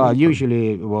you're going to sleep? Well,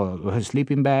 usually, a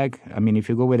sleeping bag. I mean, if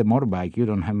you go with a motorbike, you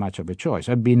don't have much of a choice.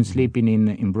 I've been sleeping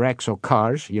in wrecks or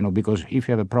cars, because if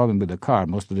you have a problem with the car,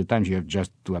 most of the times you have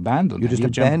just to abandon it. You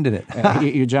just abandon it.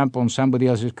 You jump on somebody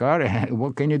else's car, and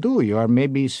what can you do? You are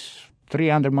maybe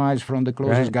 300 miles from the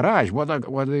closest garage. What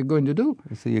are they going to do?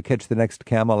 So you catch the next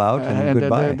camel out and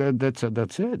goodbye.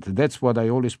 That's it. That's what I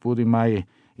always put in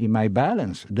my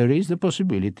balance. There is the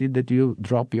possibility that you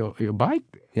drop your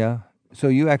bike. Yeah. So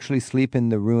you actually sleep in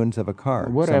the ruins of a car.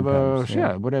 Whatever,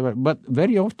 sometimes, whatever. But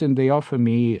very often they offer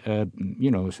me,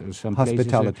 some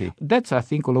hospitality. Places. That's, I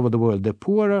think, all over the world. The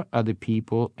poorer are the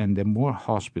people and the more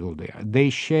hospitable they are. They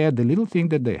share the little thing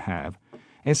that they have.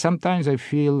 And sometimes I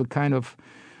feel kind of,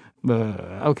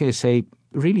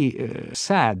 really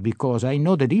sad because I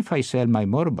know that if I sell my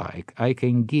motorbike, I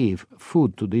can give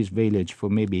food to this village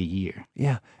for maybe a year.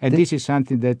 Yeah. And this is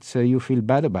something that you feel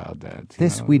bad about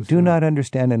that. We do not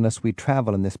understand unless we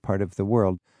travel in this part of the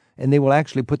world. And they will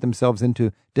actually put themselves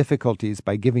into difficulties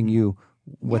by giving you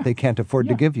what they can't afford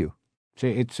to give you. So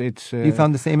it's you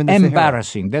found the same in the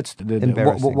embarrassing. Sahara. That's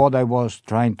Embarrassing. what I was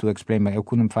trying to explain. I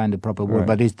couldn't find the proper word,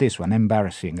 but it's this one,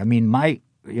 embarrassing. I mean,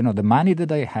 the money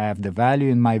that I have, the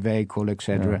value in my vehicle,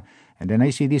 etc. And then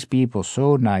I see these people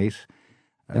so nice.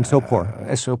 And so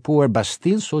poor. But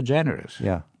still so generous.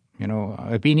 Yeah.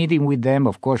 I've been eating with them.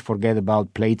 Of course, forget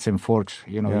about plates and forks.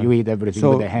 You eat everything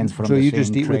with the hands from the same So you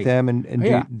just eat tray. with them,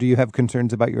 and do you have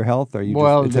concerns about your health? Or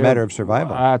it's a matter of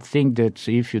survival? I think that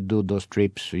if you do those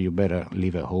trips, you better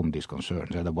leave at home these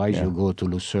concerns. Otherwise, you go to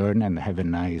Lucerne and have a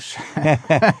nice...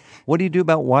 What do you do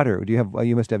about water? Do you have?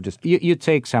 You must have just... You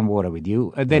take some water with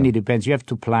you. Then it depends. You have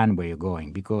to plan where you're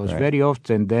going because very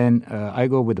often then I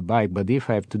go with the bike, but if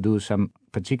I have to do some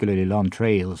particularly long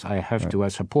trails, I have to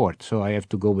have support. So I have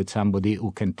to go with somebody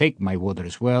who can take my water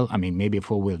as well. I mean, maybe a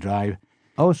four-wheel drive.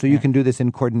 Oh, so you can do this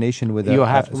in coordination with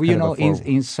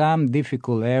in some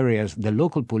difficult areas, the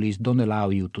local police don't allow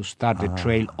you to start the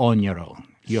trail on your own.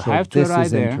 You have to arrive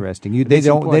there. This is interesting. They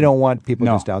don't want people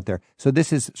just out there. So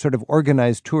this is sort of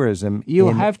organized tourism. You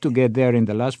have to get there in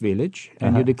the last village,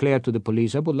 and you declare to the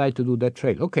police, I would like to do that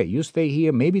trail. Okay, you stay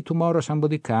here. Maybe tomorrow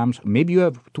somebody comes. Maybe you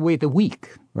have to wait a week.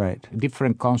 Right. A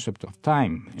different concept of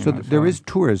time. So there is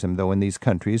tourism, though, in these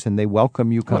countries, and they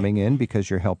welcome you coming in because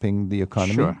you're helping the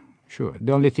economy. Sure.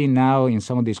 The only thing now in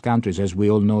some of these countries, as we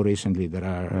all know recently, there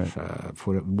are,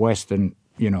 for Western,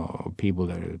 people,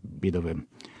 there are a bit of a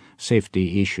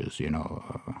safety issues,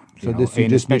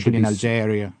 especially in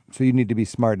Algeria. So you need to be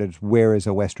smart as where is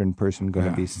a Western person going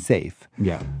to be safe.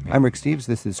 Yeah. I'm Rick Steves.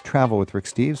 This is Travel with Rick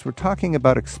Steves. We're talking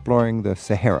about exploring the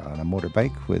Sahara on a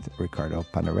motorbike with Ricardo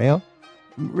Panareo.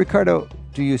 Ricardo,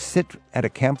 do you sit at a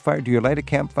campfire? Do you light a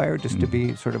campfire just to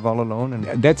be sort of all alone?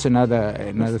 And that's another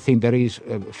thing. There is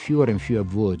fewer and fewer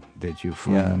wood that you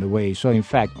find on the way. So in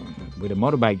fact, with a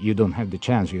motorbike, you don't have the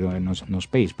chance. You don't have no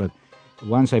space. But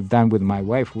once I've done with my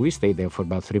wife, we stayed there for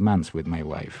about 3 months with my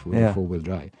wife with a four-wheel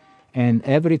drive. And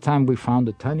every time we found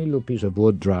a tiny little piece of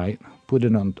wood dry, put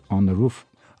it on the roof.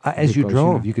 As you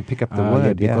drove, you could pick up the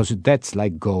wood. Because that's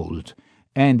like gold.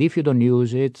 And if you don't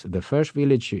use it, the first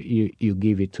village, you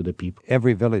give it to the people.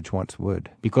 Every village wants wood.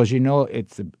 Because,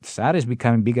 Sahara is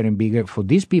becoming bigger and bigger. For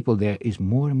these people, there is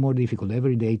more and more difficult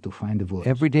every day to find the wood.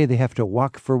 Every day they have to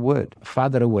walk for wood.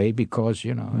 Farther away because,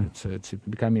 it's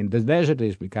becoming, the desert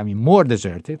is becoming more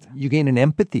deserted. You gain an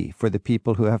empathy for the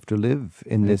people who have to live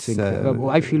in this...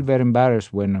 I feel very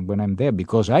embarrassed when I'm there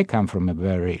because I come from a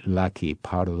very lucky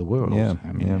part of the world.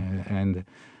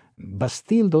 But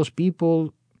still those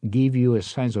people give you a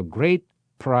sense of great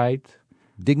pride.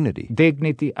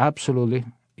 Dignity, absolutely.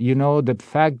 The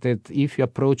fact that if you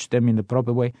approach them in the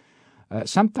proper way,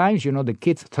 sometimes, the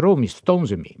kids throw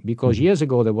stones at me because years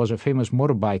ago there was a famous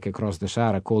motorbike across the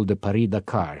Sahara called the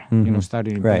Paris-Dakar,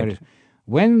 starting in Paris.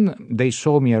 When they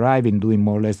saw me arriving doing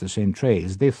more or less the same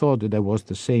trails, they thought that I was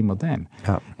the same of them.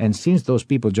 And since those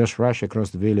people just rush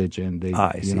across the village and they,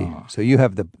 I see. So you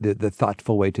have the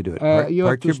thoughtful way to do it.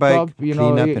 Park your bike, clean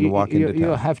up, and walk into town. You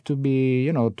have to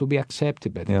be, to be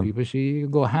accepted by the people. So you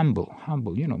go humble.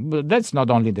 But that's not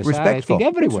only the Sahara. I think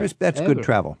everywhere. That's good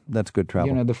travel. That's good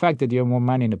travel. The fact that you have more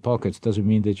money in the pockets doesn't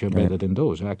mean that you're better than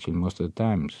those. Actually, most of the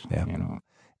times,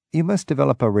 You must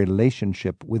develop a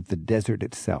relationship with the desert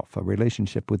itself, a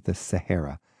relationship with the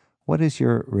Sahara. What is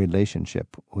your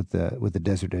relationship with the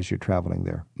desert as you're traveling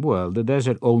there? Well, the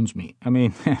desert owns me. I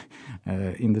mean,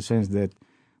 in the sense that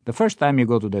the first time you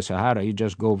go to the Sahara, you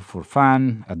just go for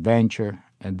fun, adventure,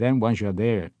 and then once you're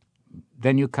there,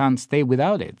 then you can't stay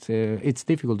without it. It's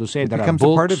difficult to say. It there becomes are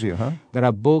books, a part of you, huh? There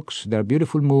are books, there are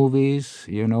beautiful movies,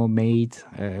 made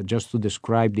just to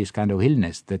describe this kind of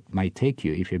illness that might take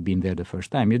you if you've been there the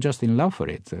first time. You're just in love for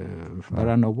it. There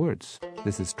are no words.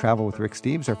 This is Travel with Rick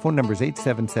Steves. Our phone number is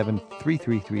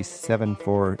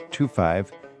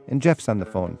 877-333-7425. And Jeff's on the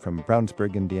phone from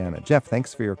Brownsburg, Indiana. Jeff,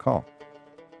 thanks for your call.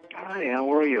 Hi,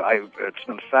 how are you? It's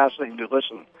been fascinating to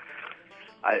listen.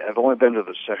 I've only been to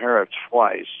the Sahara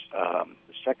twice. The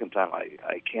second time I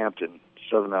camped in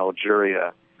southern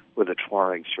Algeria with the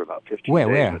Tuaregs for about 15 days.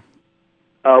 Where?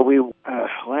 We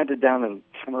landed down in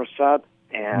Tamarasat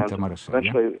and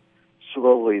eventually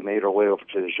slowly made our way over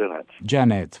to Janet.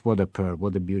 Janet, what a pearl,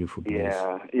 what a beautiful place.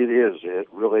 Yeah, it is. It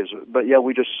really is. But yeah,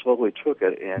 we just slowly took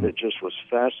it, and it just was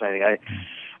fascinating.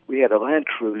 We had a Land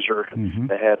Cruiser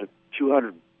that had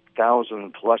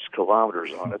 200,000 plus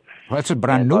kilometers on it. Well, that's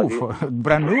brand new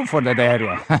for that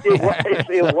area. It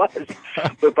was.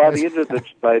 But by the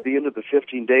end of the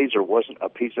 15 days, there wasn't a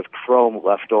piece of chrome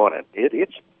left on it.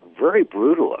 It's very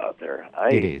brutal out there.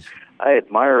 It is. I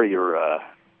admire your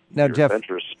Jeff,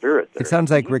 adventurous spirit there. It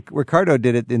sounds like Ricardo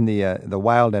did it in the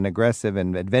wild and aggressive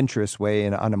and adventurous way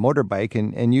on a motorbike,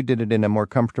 and you did it in a more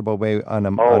comfortable way on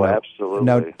a. Absolutely.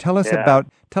 Now tell us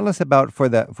about for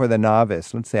the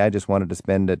novice. Let's say I just wanted to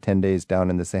spend 10 days down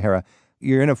in the Sahara.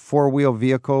 You're in a 4-wheel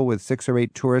vehicle with 6 or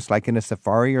 8 tourists, like in a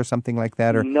safari or something like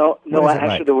that, or no.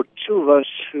 Actually, there were 2 of us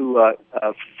who a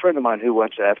friend of mine who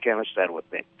went to Afghanistan with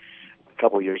me a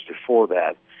couple of years before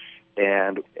that,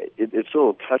 and it's a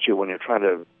little touchy when you're trying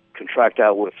to contract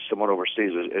out with someone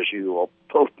overseas, as you all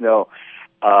both know.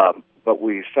 But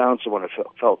we found someone who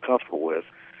felt comfortable with,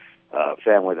 a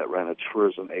family that ran a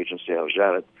tourism agency out of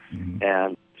Janet,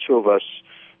 and 2 of us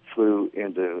flew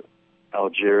into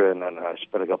Algeria, and then I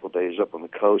spent a couple of days up on the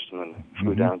coast, and then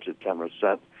flew down to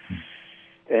Tamarasat,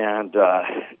 and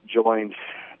joined.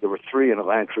 There were 3 in a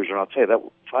Land Cruiser, and I'll tell you that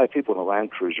 5 people in a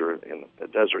Land Cruiser in the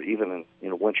desert, even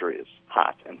in winter, is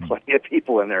hot, and plenty of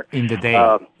people in there. In the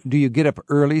day. Do you get up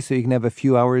early so you can have a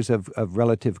few hours of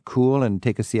relative cool and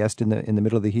take a siesta in the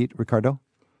middle of the heat, Ricardo?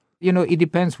 It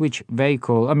depends which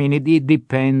vehicle. I mean, it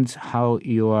depends how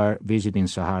you are visiting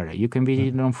Sahara. You can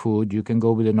visit it on foot. You can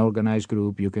go with an organized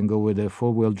group. You can go with a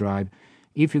 4-wheel drive.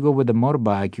 If you go with a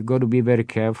motorbike, you got to be very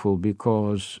careful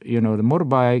because, the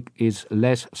motorbike is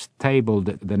less stable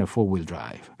than a 4-wheel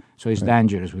drive. So it's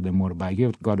dangerous with a motorbike.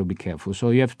 You've got to be careful. So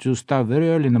you have to start very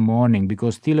early in the morning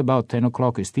because till about 10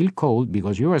 o'clock it's still cold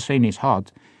because you are saying it's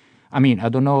hot. I mean, I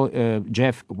don't know,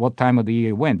 Jeff, what time of the year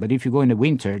you went, but if you go in the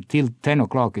winter, till 10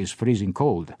 o'clock is freezing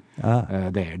cold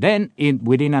there. Then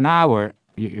within an hour,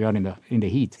 you're in the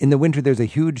heat. In the winter, there's a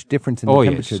huge difference in the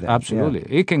temperature. Yes, absolutely.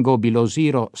 Yeah. It can go below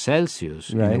 0 Celsius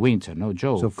in the winter, no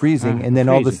joke. So freezing, and then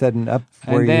all of a sudden up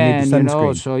where you need the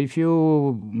sunscreen. So if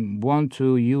you want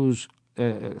to use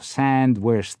sand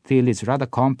where still it's rather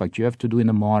compact, you have to do in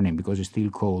the morning because it's still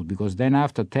cold. Because then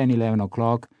after 10, 11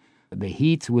 o'clock, the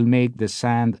heat will make the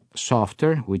sand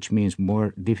softer, which means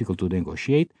more difficult to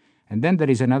negotiate. And then there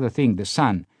is another thing, the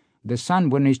sun. The sun,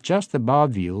 when it's just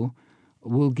above you,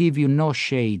 will give you no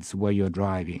shades where you're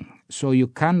driving. So you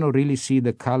cannot really see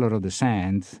the color of the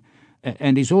sand,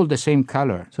 and it's all the same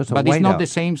color. So but it's not the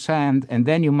same sand, and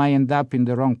then you might end up in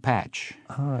the wrong patch.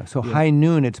 High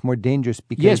noon, it's more dangerous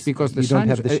because the you don't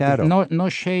have the shadow. No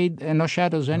shade, no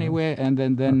shadows anywhere, and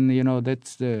then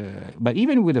that's the. But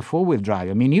even with a 4-wheel drive,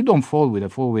 I mean, you don't fall with a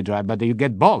 4-wheel drive, but you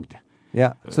get bogged.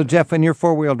 Yeah. So Jeff, in your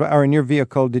 4-wheel or in your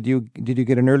vehicle, did you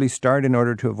get an early start in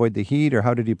order to avoid the heat, or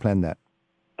how did you plan that?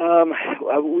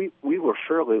 We were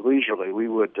fairly leisurely. We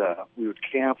would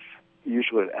camp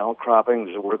usually at outcroppings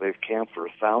where they've camped for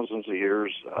thousands of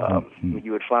years.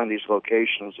 You would find these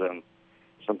locations, and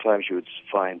sometimes you would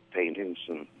find paintings.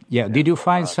 Did you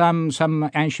find some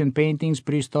ancient paintings,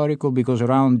 prehistorical? Because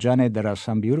around Janet there are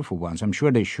some beautiful ones. I'm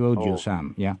sure they showed you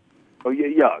some. Yeah.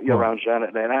 Around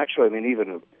Janet, and actually, I mean,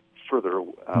 even further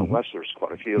west, there's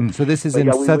quite a few. So this is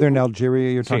in southern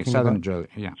Algeria you're talking southern about? Algeria,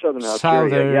 yeah. Southern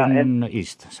Algeria,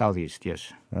 southeast,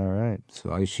 yes. All right.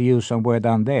 So I see you somewhere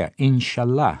down there.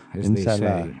 Inshallah, as they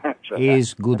say.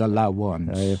 Is good Allah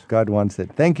wants. If God wants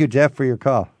it. Thank you, Jeff, for your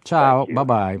call. Ciao.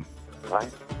 Bye-bye. Bye.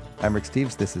 I'm Rick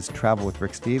Steves. This is Travel with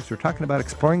Rick Steves. We're talking about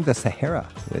exploring the Sahara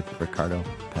with Ricardo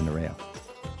Panarea.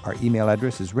 Our email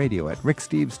address is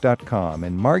radio@ricksteves.com.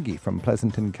 And Margie from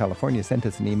Pleasanton, California sent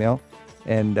us an email.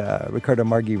 And Ricardo,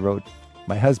 Margie wrote,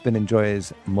 My husband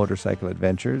enjoys motorcycle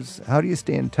adventures. How do you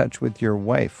stay in touch with your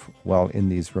wife while in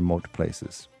these remote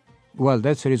places? Well,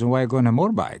 that's the reason why I go on a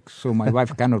motorbike, so my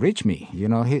wife cannot reach me.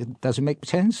 Does it make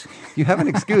sense? You have an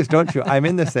excuse, don't you? I'm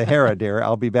in the Sahara, dear.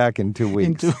 I'll be back in 2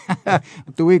 weeks.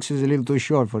 2 weeks is a little too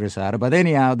short for the Sahara, but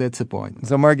anyhow, that's the point.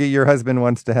 So, Margie, your husband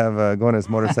wants to go on his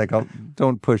motorcycle.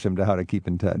 Don't push him to how to keep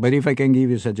in touch. But if I can give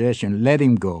you a suggestion, let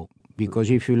him go,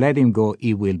 because if you let him go,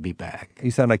 he will be back.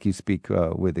 You sound like you speak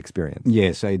with experience.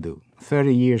 Yes, I do.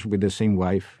 30 years with the same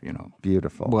wife,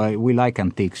 Beautiful. Well, we like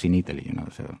antiques in Italy,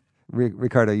 so...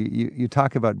 Ricardo, you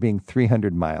talk about being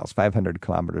 300 miles, 500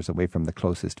 kilometers away from the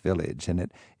closest village, and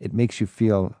it makes you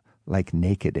feel like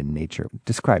naked in nature.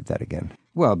 Describe that again.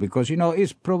 Well, because,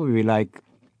 it's probably like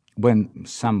when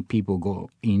some people go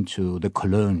into the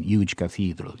Cologne huge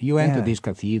cathedral. You enter this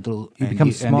cathedral you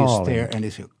become small. And they stare and they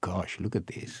say, gosh, look at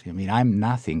this. I mean, I'm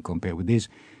nothing compared with this.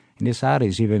 And the Sahara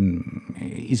is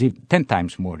even 10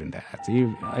 times more than that.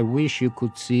 I wish you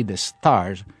could see the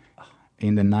stars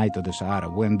in the night of the Sahara,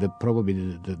 when probably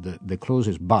the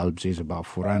closest bulbs is about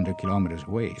 400 kilometers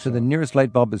away. So the nearest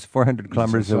light bulb is 400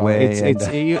 kilometers away.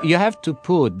 You have to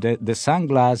put the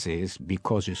sunglasses,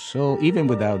 because it's so, even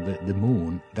without the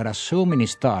moon, there are so many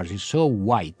stars, it's so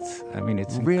white. I mean,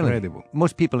 it's incredible.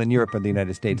 Most people in Europe and the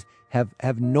United States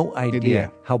have no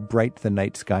idea how bright the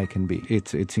night sky can be.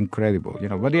 It's incredible,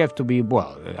 but you have to be,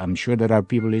 I'm sure there are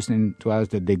people listening to us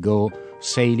that they go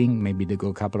sailing, maybe they go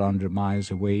a couple 100 miles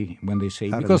away when they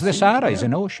sail, because the Sahara is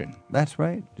an ocean. That's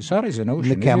right. The Sahara is an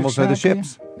ocean. And the camels are the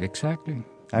ships. Exactly.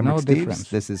 I'm no Rick difference.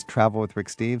 Steves. This is Travel with Rick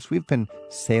Steves. We've been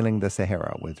sailing the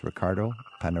Sahara with Ricardo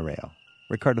Panareo.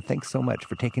 Ricardo, thanks so much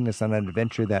for taking us on an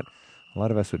adventure that a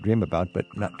lot of us would dream about, but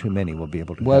not too many will be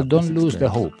able to. Well, don't lose the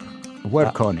hope.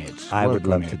 Work on it. I would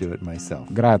love to do it myself.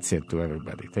 Grazie to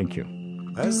everybody. Thank you.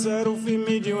 Travel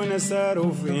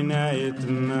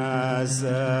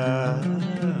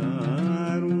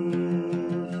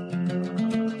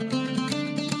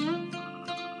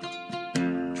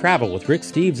with Rick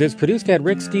Steves is produced at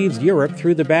Rick Steves Europe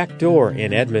Through the Back Door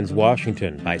in Edmonds,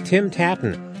 Washington by Tim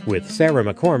Tatton with Sarah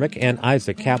McCormick and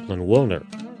Isaac Kaplan-Woolner.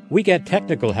 We get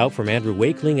technical help from Andrew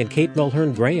Wakeling and Kate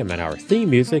Mulhern-Graham, and our theme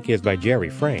music is by Jerry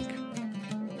Frank.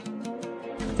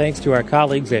 Thanks to our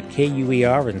colleagues at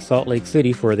KUER in Salt Lake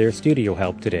City for their studio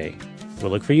help today.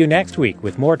 We'll look for you next week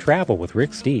with more Travel with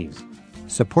Rick Steves.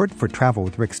 Support for Travel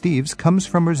with Rick Steves comes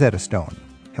from Rosetta Stone,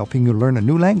 helping you learn a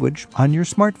new language on your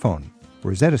smartphone.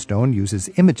 Rosetta Stone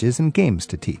uses images and games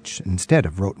to teach instead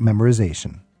of rote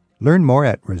memorization. Learn more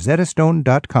at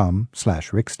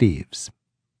rosettastone.com/Rick Steves.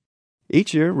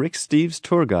 Each year, Rick Steves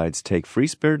tour guides take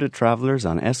free-spirited travelers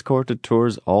on escorted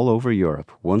tours all over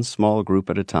Europe, one small group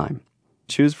at a time.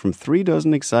 Choose from 36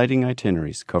 exciting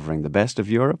itineraries covering the best of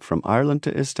Europe, from Ireland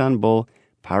to Istanbul,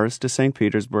 Paris to St.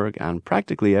 Petersburg, and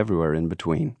practically everywhere in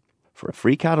between. For a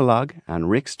free catalog and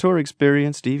Rick's Tour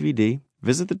Experience DVD,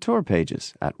 visit the tour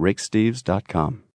pages at ricksteves.com.